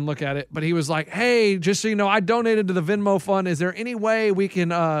name. I didn't look at it. But he was like, hey, just so you know, I donated to the Venmo fund. Is there any way we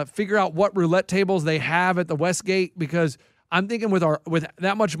can figure out what roulette tables they have at the Westgate? Because I'm thinking with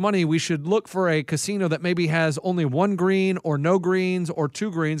that much money, we should look for a casino that maybe has only one green or no greens or two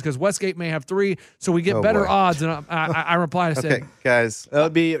greens, because Westgate may have three, so we get better odds. And I replied, I said, okay, guys. That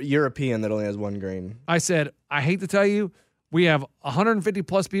would be European that only has one green. I said, I hate to tell you, we have 150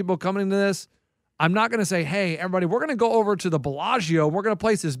 plus people coming into this. I'm not going to say, hey, everybody, we're going to go over to the Bellagio. We're going to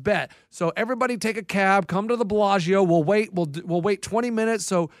place this bet. So everybody take a cab, come to the Bellagio. We'll wait 20 minutes.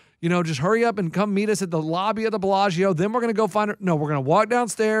 So, just hurry up and come meet us at the lobby of the Bellagio. Then we're going to go find it. No, we're going to walk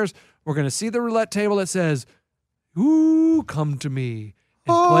downstairs. We're going to see the roulette table that says, ooh, come to me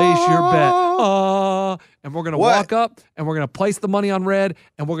and place your bet. And we're going to walk up and we're going to place the money on red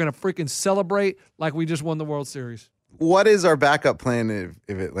and we're going to freaking celebrate like we just won the World Series. What is our backup plan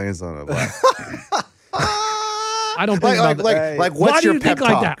if it lands on a black? I don't think about that. Like, what's why do your you pep think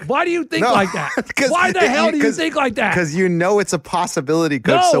talk? like that? Why do you think like that? Why the hell do you think like that? Because it's a possibility,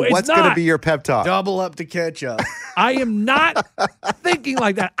 Coach. No, so it's what's going not. to be your pep talk? Double up to catch up. I am not thinking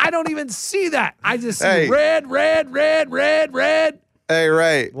like that. I don't even see that. I just see red. Hey,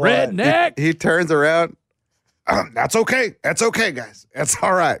 Ray. Redneck. He turns around. That's okay. That's okay, guys. That's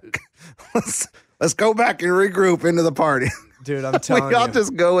all right. Let's go back and regroup into the party. Dude, I'm telling you. We all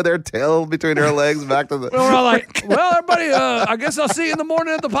just go with our tail between our legs back to the... We're all like, well, everybody, I guess I'll see you in the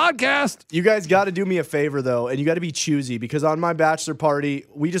morning at the podcast. You guys got to do me a favor, though, and you got to be choosy, because on my bachelor party,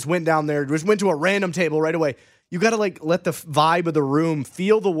 we just went down there, just went to a random table right away. You got to, let the vibe of the room,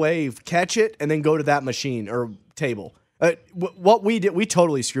 feel the wave, catch it, and then go to that machine or table. What we did, we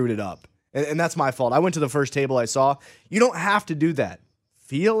totally screwed it up, and that's my fault. I went to the first table I saw. You don't have to do that.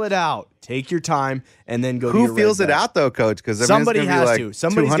 Feel it out. Take your time, and then go to your Who feels it out, though, Coach? Because somebody has to.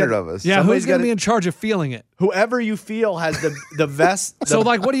 Somebody's 200 of us. Yeah, who's going to be in charge of feeling it? Whoever you feel has the best. So,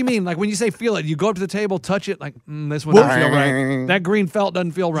 what do you mean? Like, when you say feel it, you go up to the table, touch it, like, this one doesn't feel right. That green felt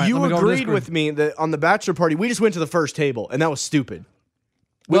doesn't feel right. You agreed with me that on the bachelor party, we just went to the first table, and that was stupid.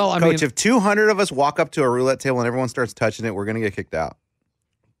 Well, Coach, if 200 of us walk up to a roulette table and everyone starts touching it, we're going to get kicked out.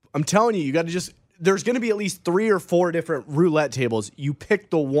 I'm telling you, you got to just... There's going to be at least 3 or 4 different roulette tables. You pick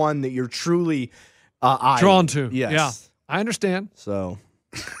the one that you're truly drawn to. Yes. Yeah, I understand. So,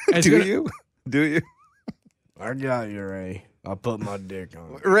 Do you? I got you, Ray. I'll put my dick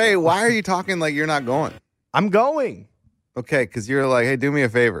on it. Ray, why are you talking like you're not going? I'm going. Okay, because you're like, hey, do me a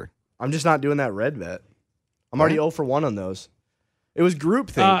favor. I'm just not doing that red bet. I'm already 0 for 1 on those. It was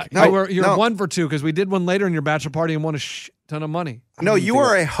groupthink. You're 1 for 2 because we did one later in your bachelor party and won a ton of money. No, you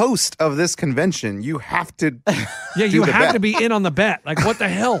are a host of this convention. You have to. Yeah, you have to be in on the bet. Like, what the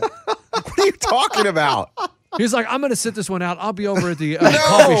hell? What are you talking about? He's like, I'm going to sit this one out. I'll be over at the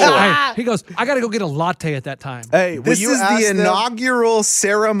coffee shop. He goes, I got to go get a latte at that time. Hey, this is the inaugural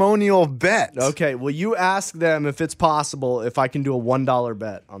ceremonial bet. Okay, will you ask them if it's possible if I can do a $1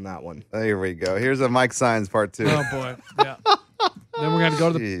 bet on that one? There we go. Here's a Mike Signs part 2. Oh, boy. Yeah. Then we're going to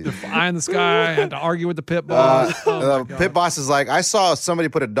go to the eye in the sky. I had to argue with the pit boss. The pit boss is like, I saw somebody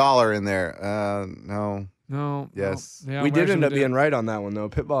put $1 in there. No. No. Yes. No. Yeah, we did end up being right on that one, though.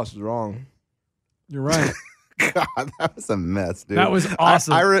 Pit boss was wrong. You're right. God, that was a mess, dude. That was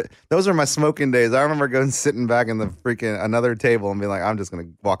awesome. Those are my smoking days. I remember sitting back in the freaking another table and being like, I'm just going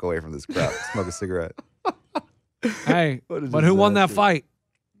to walk away from this crap, smoke a cigarette. Hey, but who won that fight?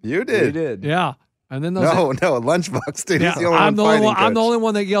 You did. We did. Yeah. And then Lunchbox, dude. Yeah, He's the only one I'm the only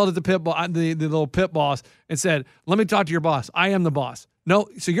one that yelled at the pit boss, the little pit boss, and said, "Let me talk to your boss. I am the boss." No,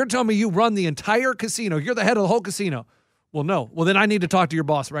 so you're telling me you run the entire casino? You're the head of the whole casino? Well, no. Well, then I need to talk to your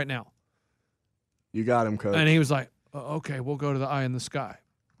boss right now. You got him, Coach. And he was like, "Okay, we'll go to the eye in the sky."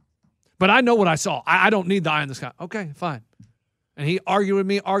 But I know what I saw. I don't need the eye in the sky. Okay, fine. And he argued with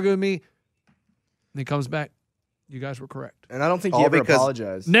me, and he comes back. You guys were correct. And I don't think he ever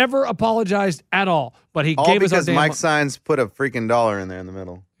apologized. Never apologized at all. But he gave us our damn... Mike Signs put a freaking $1 in there in the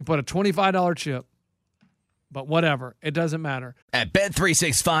middle. He put a $25 chip. But whatever. It doesn't matter. At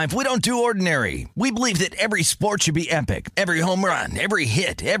Bet365, we don't do ordinary. We believe that every sport should be epic. Every home run, every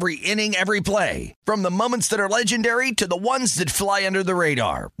hit, every inning, every play. From the moments that are legendary to the ones that fly under the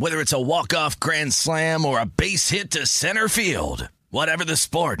radar. Whether it's a walk-off grand slam or a base hit to center field. Whatever the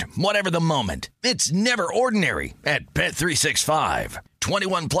sport, whatever the moment, it's never ordinary at Bet365.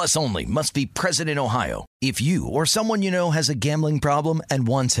 21 plus only. Must be present in Ohio. If you or someone you know has a gambling problem and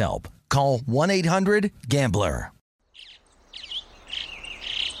wants help, call 1-800-GAMBLER.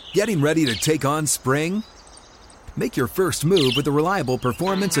 Getting ready to take on spring? Make your first move with the reliable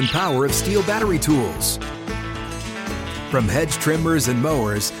performance and power of Steel battery tools. From hedge trimmers and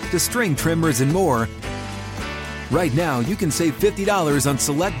mowers to string trimmers and more, right now, you can save $50 on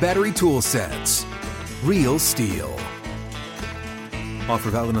select battery tool sets. Real Steel.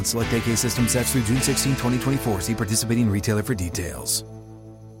 Offer valid on select AK system sets through June 16, 2024. See participating retailer for details.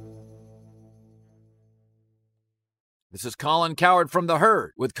 This is Colin Cowherd from The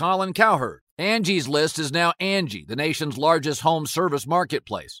Herd with Colin Cowherd. Angie's List is now Angie, the nation's largest home service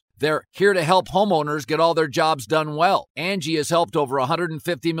marketplace. They're here to help homeowners get all their jobs done well. Angie has helped over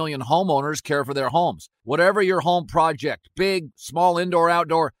 150 million homeowners care for their homes. Whatever your home project, big, small, indoor,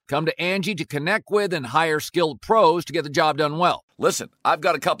 outdoor, come to Angie to connect with and hire skilled pros to get the job done well. Listen, I've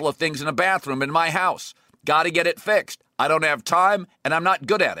got a couple of things in a bathroom in my house. Got to get it fixed. I don't have time, and I'm not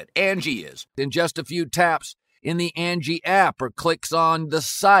good at it. Angie is. In just a few taps, in the Angie app or clicks on the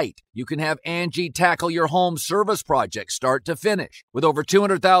site, you can have Angie tackle your home service project start to finish. With over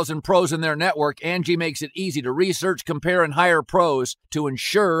 200,000 pros in their network, Angie makes it easy to research, compare, and hire pros to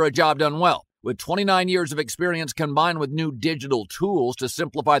ensure a job done well. With 29 years of experience combined with new digital tools to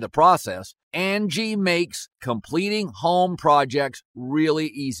simplify the process, Angie makes completing home projects really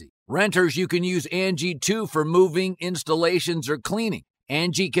easy. Renters, you can use Angie too for moving, installations, or cleaning.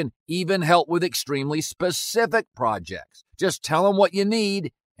 Angie can even help with extremely specific projects. Just tell them what you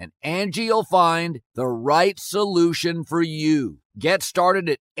need, and Angie will find the right solution for you. Get started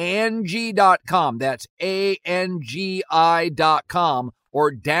at Angie.com. That's ANGI.com,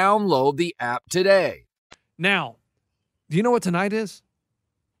 or download the app today. Now, do you know what tonight is?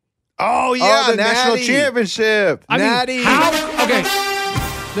 Oh, yeah, the National Natty. Championship. I Natty. mean, how?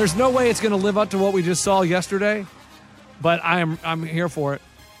 Okay, there's no way it's going to live up to what we just saw yesterday, but I'm here for it.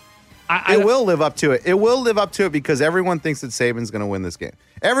 It will live up to it. It will live up to it because everyone thinks that Saban's going to win this game.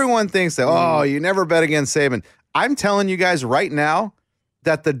 Everyone thinks that, oh, you never bet against Saban. I'm telling you guys right now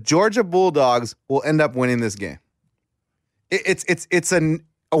that the Georgia Bulldogs will end up winning this game. It's a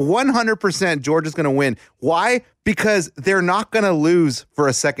 100% Georgia's going to win. Why? Because they're not going to lose for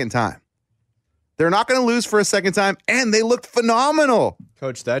a second time. They're not going to lose for a second time, and they looked phenomenal.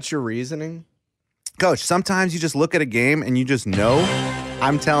 Coach, that's your reasoning? Coach, sometimes you just look at a game and you just know.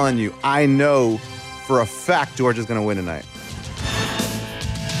 I'm telling you, I know for a fact Georgia's going to win tonight.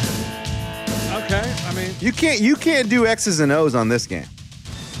 Okay, I mean, You can't do X's and O's on this game.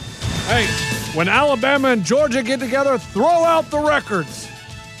 hey, when Alabama and Georgia get together, throw out the records.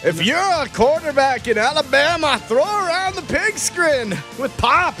 If you're a quarterback in Alabama, throw around the pigskin with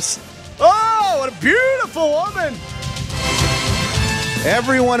Pops. Oh, what a beautiful woman.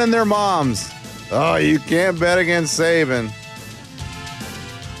 Everyone and their moms. Oh, you can't bet against Saban.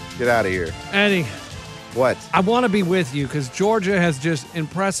 Get out of here. Eddie, What? I want to be with you because Georgia has just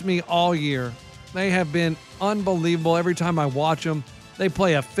impressed me all year. They have been unbelievable every time I watch them. They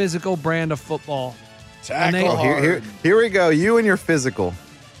play a physical brand of football. And they- Oh, here we go. You and your physical.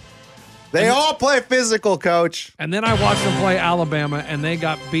 They all play physical, Coach. And then I watched them play Alabama, and they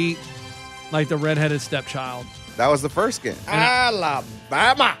got beat like the redheaded stepchild. That was the first game.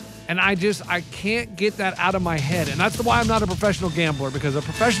 Alabama. And I can't get that out of my head. And that's why I'm not a professional gambler, because a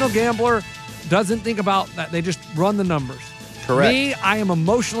professional gambler doesn't think about that. They just run the numbers. Correct. Me, I am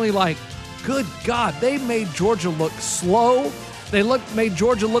emotionally like, good God, they made Georgia look slow. They made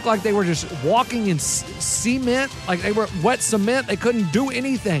Georgia look like they were just walking in cement, like they were wet cement. They couldn't do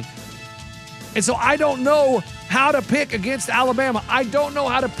anything. And so I don't know how to pick against Alabama. I don't know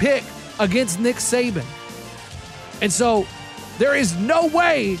how to pick against Nick Saban. And so there is no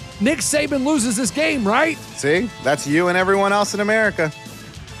way Nick Saban loses this game, right? See? That's you and everyone else in America.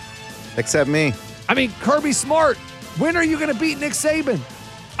 Except me. I mean, Kirby Smart, when are you going to beat Nick Saban?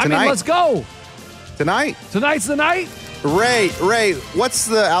 I mean, Tonight. let's go. Tonight. Tonight's the night? Ray, what's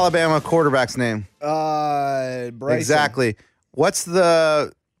the Alabama quarterback's name? Bryson. Exactly. What's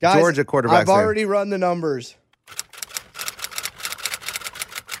the Guys, Georgia quarterback's I've name? already run the numbers.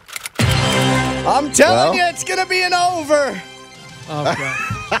 I'm telling you, it's going to be an over. Okay.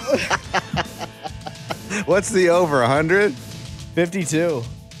 What's the over, 100? 52.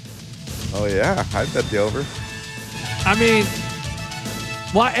 Oh, yeah. I'd bet the over. I mean,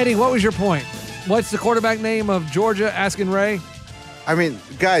 Eddie, what was your point? What's the quarterback name of Georgia? Asking Ray. I mean,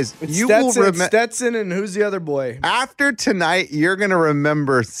 guys, It's you Stetson, will remember. Stetson, and who's the other boy? After tonight, you're going to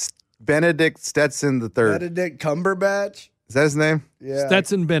remember Benedict Stetson III. Benedict Cumberbatch? Is that his name? Yeah.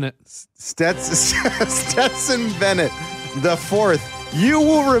 Stetson Bennett. Stetson Bennett the fourth. You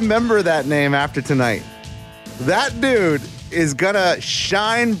will remember that name after tonight. That dude is going to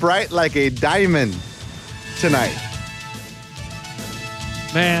shine bright like a diamond tonight.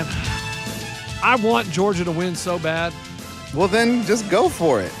 Man, I want Georgia to win so bad. Well, then just go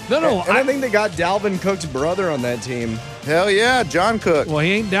for it. No, And I think they got Dalvin Cook's brother on that team. Hell yeah, John Cook. Well,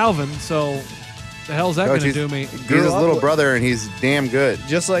 he ain't Dalvin, so the hell's that going to do me? He's his little brother, and he's damn good.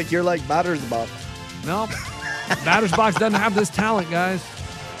 Just like you're like Battersbach. No. Batter's box doesn't have this talent, guys.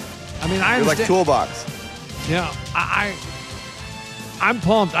 I mean, I You're understand. like toolbox. Yeah, I'm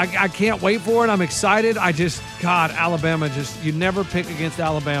pumped. I can't wait for it. I'm excited. God, Alabama, you never pick against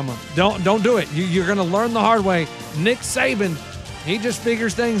Alabama. Don't do it. You're going to learn the hard way. Nick Saban, he just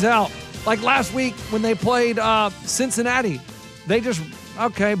figures things out. Like last week when they played Cincinnati, they just,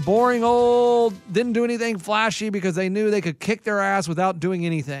 boring old, didn't do anything flashy because they knew they could kick their ass without doing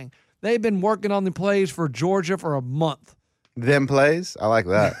anything. They've been working on the plays for Georgia for a month. Them plays? I like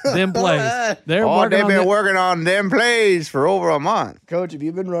that. Them plays. They've been working on them plays for over a month. Coach, have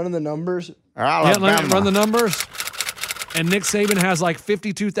you been running the numbers? Yeah, let me run the numbers. And Nick Saban has like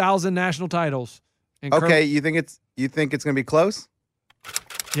 52,000 national titles. And okay, you think it's going to be close?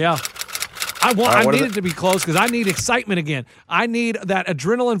 Yeah. I need it to be close because I need excitement again. I need that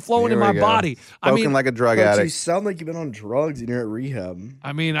adrenaline flowing in my body. Spoken like a drug addict. You sound like you've been on drugs and you're at rehab.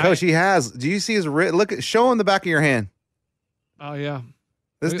 I mean, Coach, he has. Do you see his wrist? Show him the back of your hand. Oh, yeah.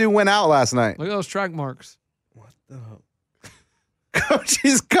 This dude went out last night. Look at those track marks. What the hell? Coach,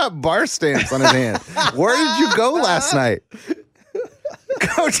 he's got bar stamps on his hand. Where did you go last night?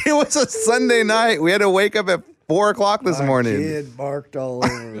 Coach, it was a Sunday night. We had to wake up at 4 o'clock this morning. Kid barked all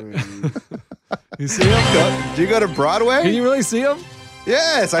over me. You see him? Did you go to Broadway? Can you really see him?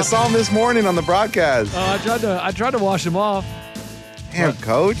 Yes, I saw him this morning on the broadcast. I tried to wash him off. Damn,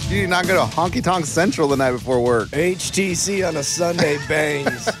 Coach, you did not go to Honky Tonk Central the night before work. HTC on a Sunday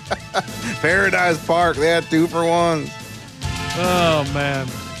bangs. Paradise Park, they had 2-for-1s. Oh, man.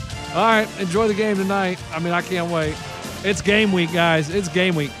 All right, enjoy the game tonight. I mean, I can't wait. It's game week, guys. It's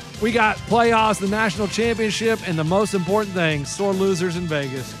game week. We got playoffs, the national championship, and the most important thing, sore losers in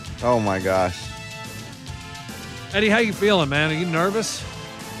Vegas. Oh, my gosh. Eddie, how you feeling, man? Are you nervous?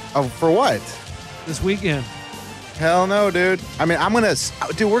 Oh, for what? This weekend. Hell no, dude. I mean,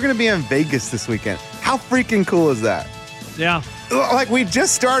 we're going to be in Vegas this weekend. How freaking cool is that? Yeah. Like, we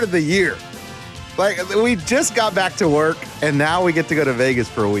just started the year. Like, we just got back to work, and now we get to go to Vegas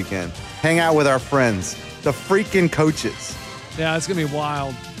for a weekend. Hang out with our friends, the freaking coaches. Yeah, it's going to be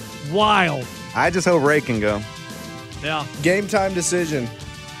wild. Wild. I just hope Ray can go. Yeah. Game time decision.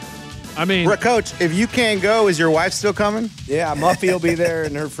 I mean, Coach, if you can't go, is your wife still coming? Yeah, Muffy will be there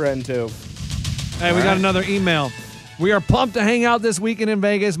and her friend too. Hey, we got another email. We are pumped to hang out this weekend in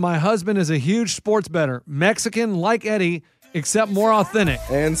Vegas. My husband is a huge sports bettor. Mexican like Eddie, except more authentic.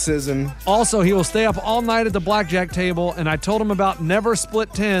 And Sizzin. Also, he will stay up all night at the blackjack table, and I told him about never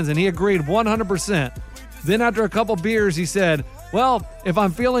split tens, and he agreed 100%. Then after a couple beers, he said, well, if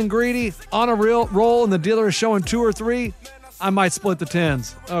I'm feeling greedy, on a real roll, and the dealer is showing 2 or 3, I might split the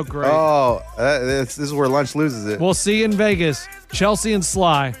tens. Oh, great. Oh, this is where lunch loses it. We'll see you in Vegas. Chelsea and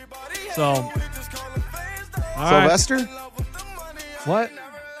Sly. So, Sylvester? Right. What?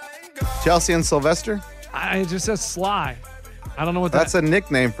 Chelsea and Sylvester? It just says Sly. I don't know what that's a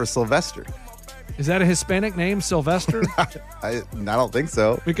nickname for Sylvester. Is that a Hispanic name, Sylvester? I don't think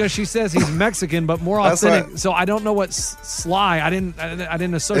so. Because she says he's Mexican, but more authentic. So I don't know what Sly. I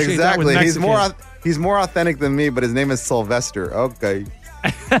didn't associate that with Mexican. He's more authentic than me, but his name is Sylvester. Okay.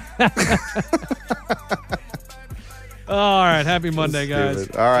 All right. Happy Monday, guys.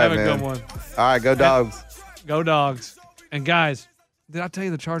 All right, have man. a good one. All right, go Dogs. Go Dogs. And guys, did I tell you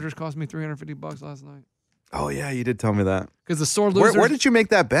the Chargers cost me $350 last night? Oh yeah, you did tell me that. Because the sore losers. Where did you make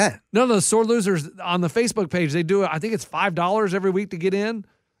that bet? No, the sore losers on the Facebook page. They do it. I think it's $5 every week to get in,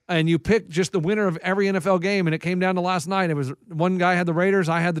 and you pick just the winner of every NFL game. And it came down to last night. It was one guy had the Raiders,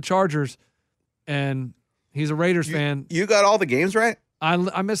 I had the Chargers, and he's a Raiders fan. You got all the games right?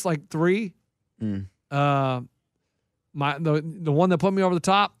 I missed like 3. The one that put me over the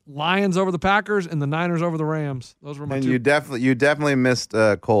top, Lions over the Packers, and the Niners over the Rams. Those were my and two. you definitely missed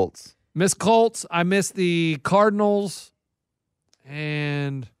Colts. Missed Colts. I missed the Cardinals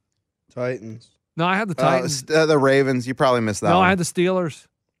and Titans. No, I had the Titans. The Ravens. You probably missed that one. No, I had the Steelers.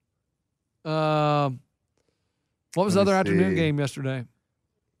 What was the other afternoon game yesterday?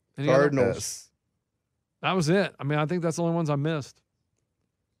 Cardinals. That was it. I mean, I think that's the only ones I missed.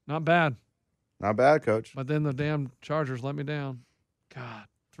 Not bad. Not bad, Coach. But then the damn Chargers let me down. God,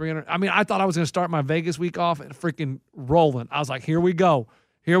 300. I mean, I thought I was going to start my Vegas week off and freaking rolling. I was like, here we go.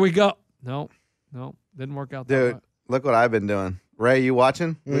 Here we go. No, didn't work out. Dude, look what I've been doing. Ray, you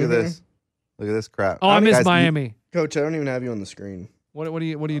watching? Look at this. Look at this crap. Oh, I missed Miami. Coach, I don't even have you on the screen. What are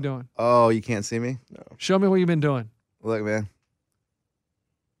you doing? Oh, you can't see me? No. Show me what you've been doing. Look, man.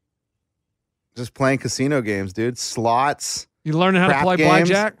 Just playing casino games, dude. Slots. You learning how to play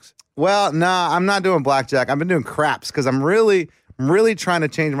blackjacks? Well, nah, I'm not doing blackjack. I've been doing craps because I'm really trying to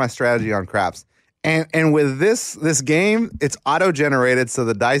change my strategy on craps. And with this game, it's auto-generated, so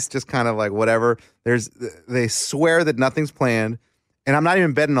the dice just kind of like whatever. They swear that nothing's planned, and I'm not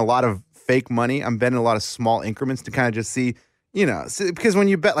even betting a lot of fake money. I'm betting a lot of small increments to kind of just see, because when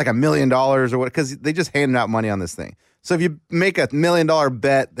you bet like $1 million or what, because they just handed out money on this thing. So if you make $1 million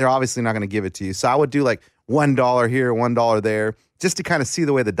bet, they're obviously not going to give it to you. So I would do like $1 here, $1 there, just to kind of see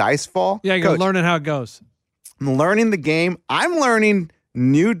the way the dice fall. Yeah, you're learning how it goes. I'm learning the game. I'm learning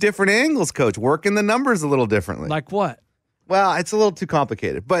new different angles, Coach, working the numbers a little differently. Like what? Well, it's a little too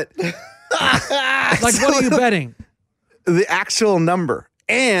complicated, but like what are you betting? The actual number.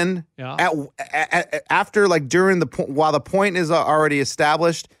 And after, like, during the point, while the point is already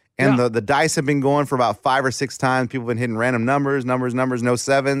established and the dice have been going for about 5 or 6 times, people have been hitting random numbers, no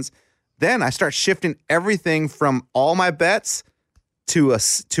sevens. Then I start shifting everything from all my bets to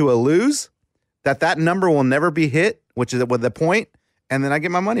a lose, that number will never be hit, which is with the point, and then I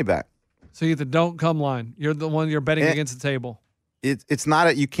get my money back. So you get the don't come line. You're the one you're betting against the table. It's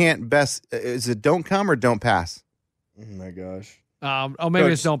not you can't best. Is it don't come or don't pass? Oh my gosh. Maybe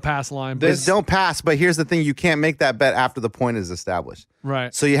Coach, it's don't pass line. But it's don't pass, but here's the thing: you can't make that bet after the point is established.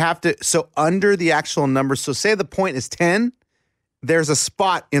 Right. So you have to. So under the actual number. So say the point is 10. There's a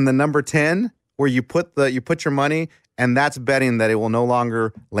spot in the number 10 where you put your money, and that's betting that it will no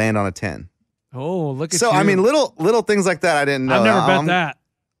longer land on a 10. Oh, look at you! So I mean, little things like that I didn't know. I've never bet that.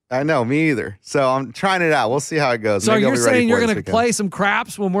 I know, me either. So I'm trying it out. We'll see how it goes. So you're saying you're going to play some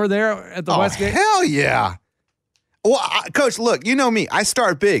craps when we're there at the Westgate? Hell yeah! Well, Coach, look, you know me. I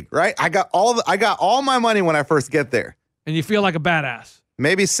start big, right? I got all my money when I first get there. And you feel like a badass.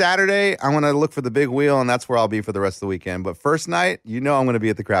 Maybe Saturday, I'm going to look for the big wheel, and that's where I'll be for the rest of the weekend. But first night, I'm going to be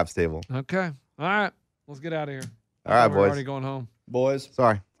at the craps table. Okay. All right. Let's get out of here. All right, boys. We're already going home. Boys.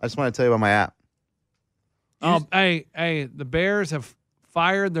 Sorry. I just want to tell you about my app. Hey, the Bears have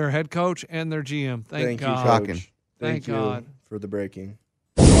fired their head coach and their GM. Thank God. Shocking. Thank God. For the breaking.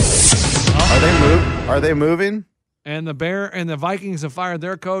 Are they moving? And the Vikings have fired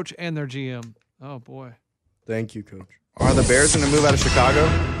their coach and their GM. Oh, boy. Thank you, Coach. Are the Bears going to move out of Chicago?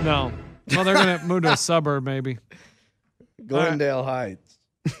 No. Well, they're going to move to a suburb, maybe. Glendale Heights.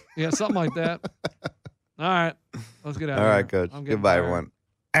 Yeah, something like that. All right. Let's get out of here. All right, here. Coach. Goodbye, everyone.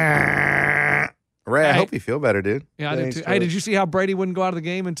 Ray, I hope you feel better, dude. Yeah, I did too. Hey, did you see how Brady wouldn't go out of the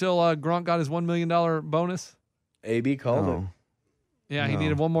game until Gronk got his $1 million bonus? AB called it. Yeah, he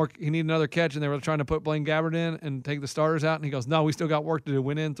needed one more. He needed another catch, and they were trying to put Blaine Gabbert in and take the starters out. And he goes, "No, we still got work to do."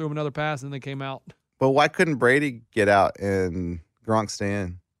 Went in, threw him another pass, and they came out. But why couldn't Brady get out and Gronk stay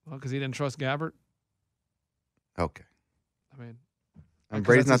in? Well, because he didn't trust Gabbert. Okay. I mean, and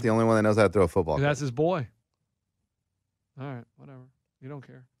Brady's not the only one that knows how to throw a football. That's his boy. All right, whatever. You don't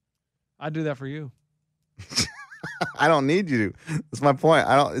care. I'd do that for you. I don't need you to. That's my point.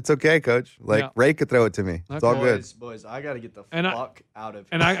 It's okay, Coach. Ray could throw it to me. It's all good. Boys, I got to get the fuck out of here.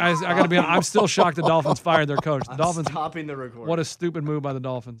 And I got to be honest, I'm still shocked the Dolphins fired their coach. The Dolphins stopping the recording. What a stupid move by the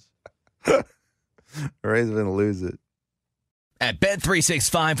Dolphins. Ray's going to lose it. At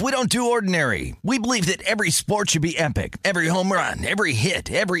Bet365, we don't do ordinary. We believe that every sport should be epic. Every home run, every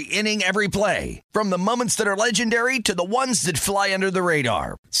hit, every inning, every play. From the moments that are legendary to the ones that fly under the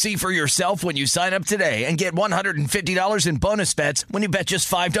radar. See for yourself when you sign up today and get $150 in bonus bets when you bet just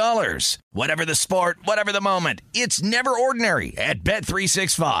 $5. Whatever the sport, whatever the moment, it's never ordinary at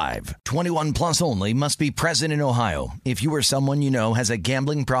Bet365. 21 plus only. Must be present in Ohio. If you or someone you know has a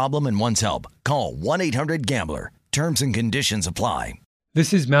gambling problem and wants help, call 1-800-GAMBLER. Terms and conditions apply.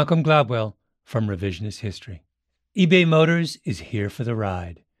 This is Malcolm Gladwell from Revisionist History. eBay Motors is here for the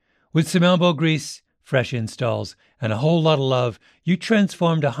ride. With some elbow grease, fresh installs, and a whole lot of love, you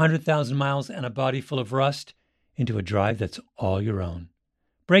transformed 100,000 miles and a body full of rust into a drive that's all your own.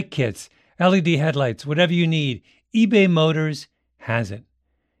 Brake kits, LED headlights, whatever you need, eBay Motors has it.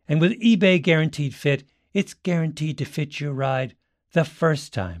 And with eBay Guaranteed Fit, it's guaranteed to fit your ride the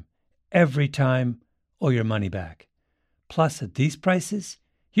first time, every time, or your money back. Plus, at these prices,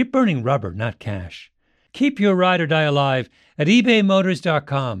 you're burning rubber, not cash. Keep your ride or die alive at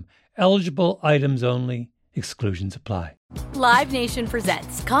ebaymotors.com. Eligible items only. Exclusions apply. Live Nation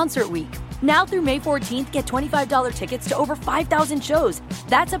presents Concert Week. Now through May 14th, get $25 tickets to over 5,000 shows.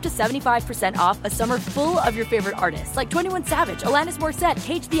 That's up to 75% off a summer full of your favorite artists like 21 Savage, Alanis Morissette,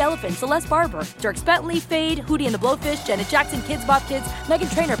 Cage the Elephant, Celeste Barber, Dierks Bentley, Fade, Hootie and the Blowfish, Janet Jackson, Kids Bop Kids,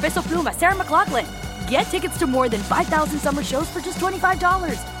 Meghan Trainor, Bissell Pluma, Sarah McLachlan. Get tickets to more than 5,000 summer shows for just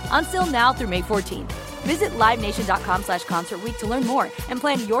 $25. Until now through May 14th. Visit LiveNation.com/Concert Week to learn more and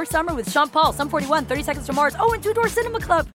plan your summer with Sean Paul, Sum 41, 30 Seconds to Mars, and Two Door Cinema Club.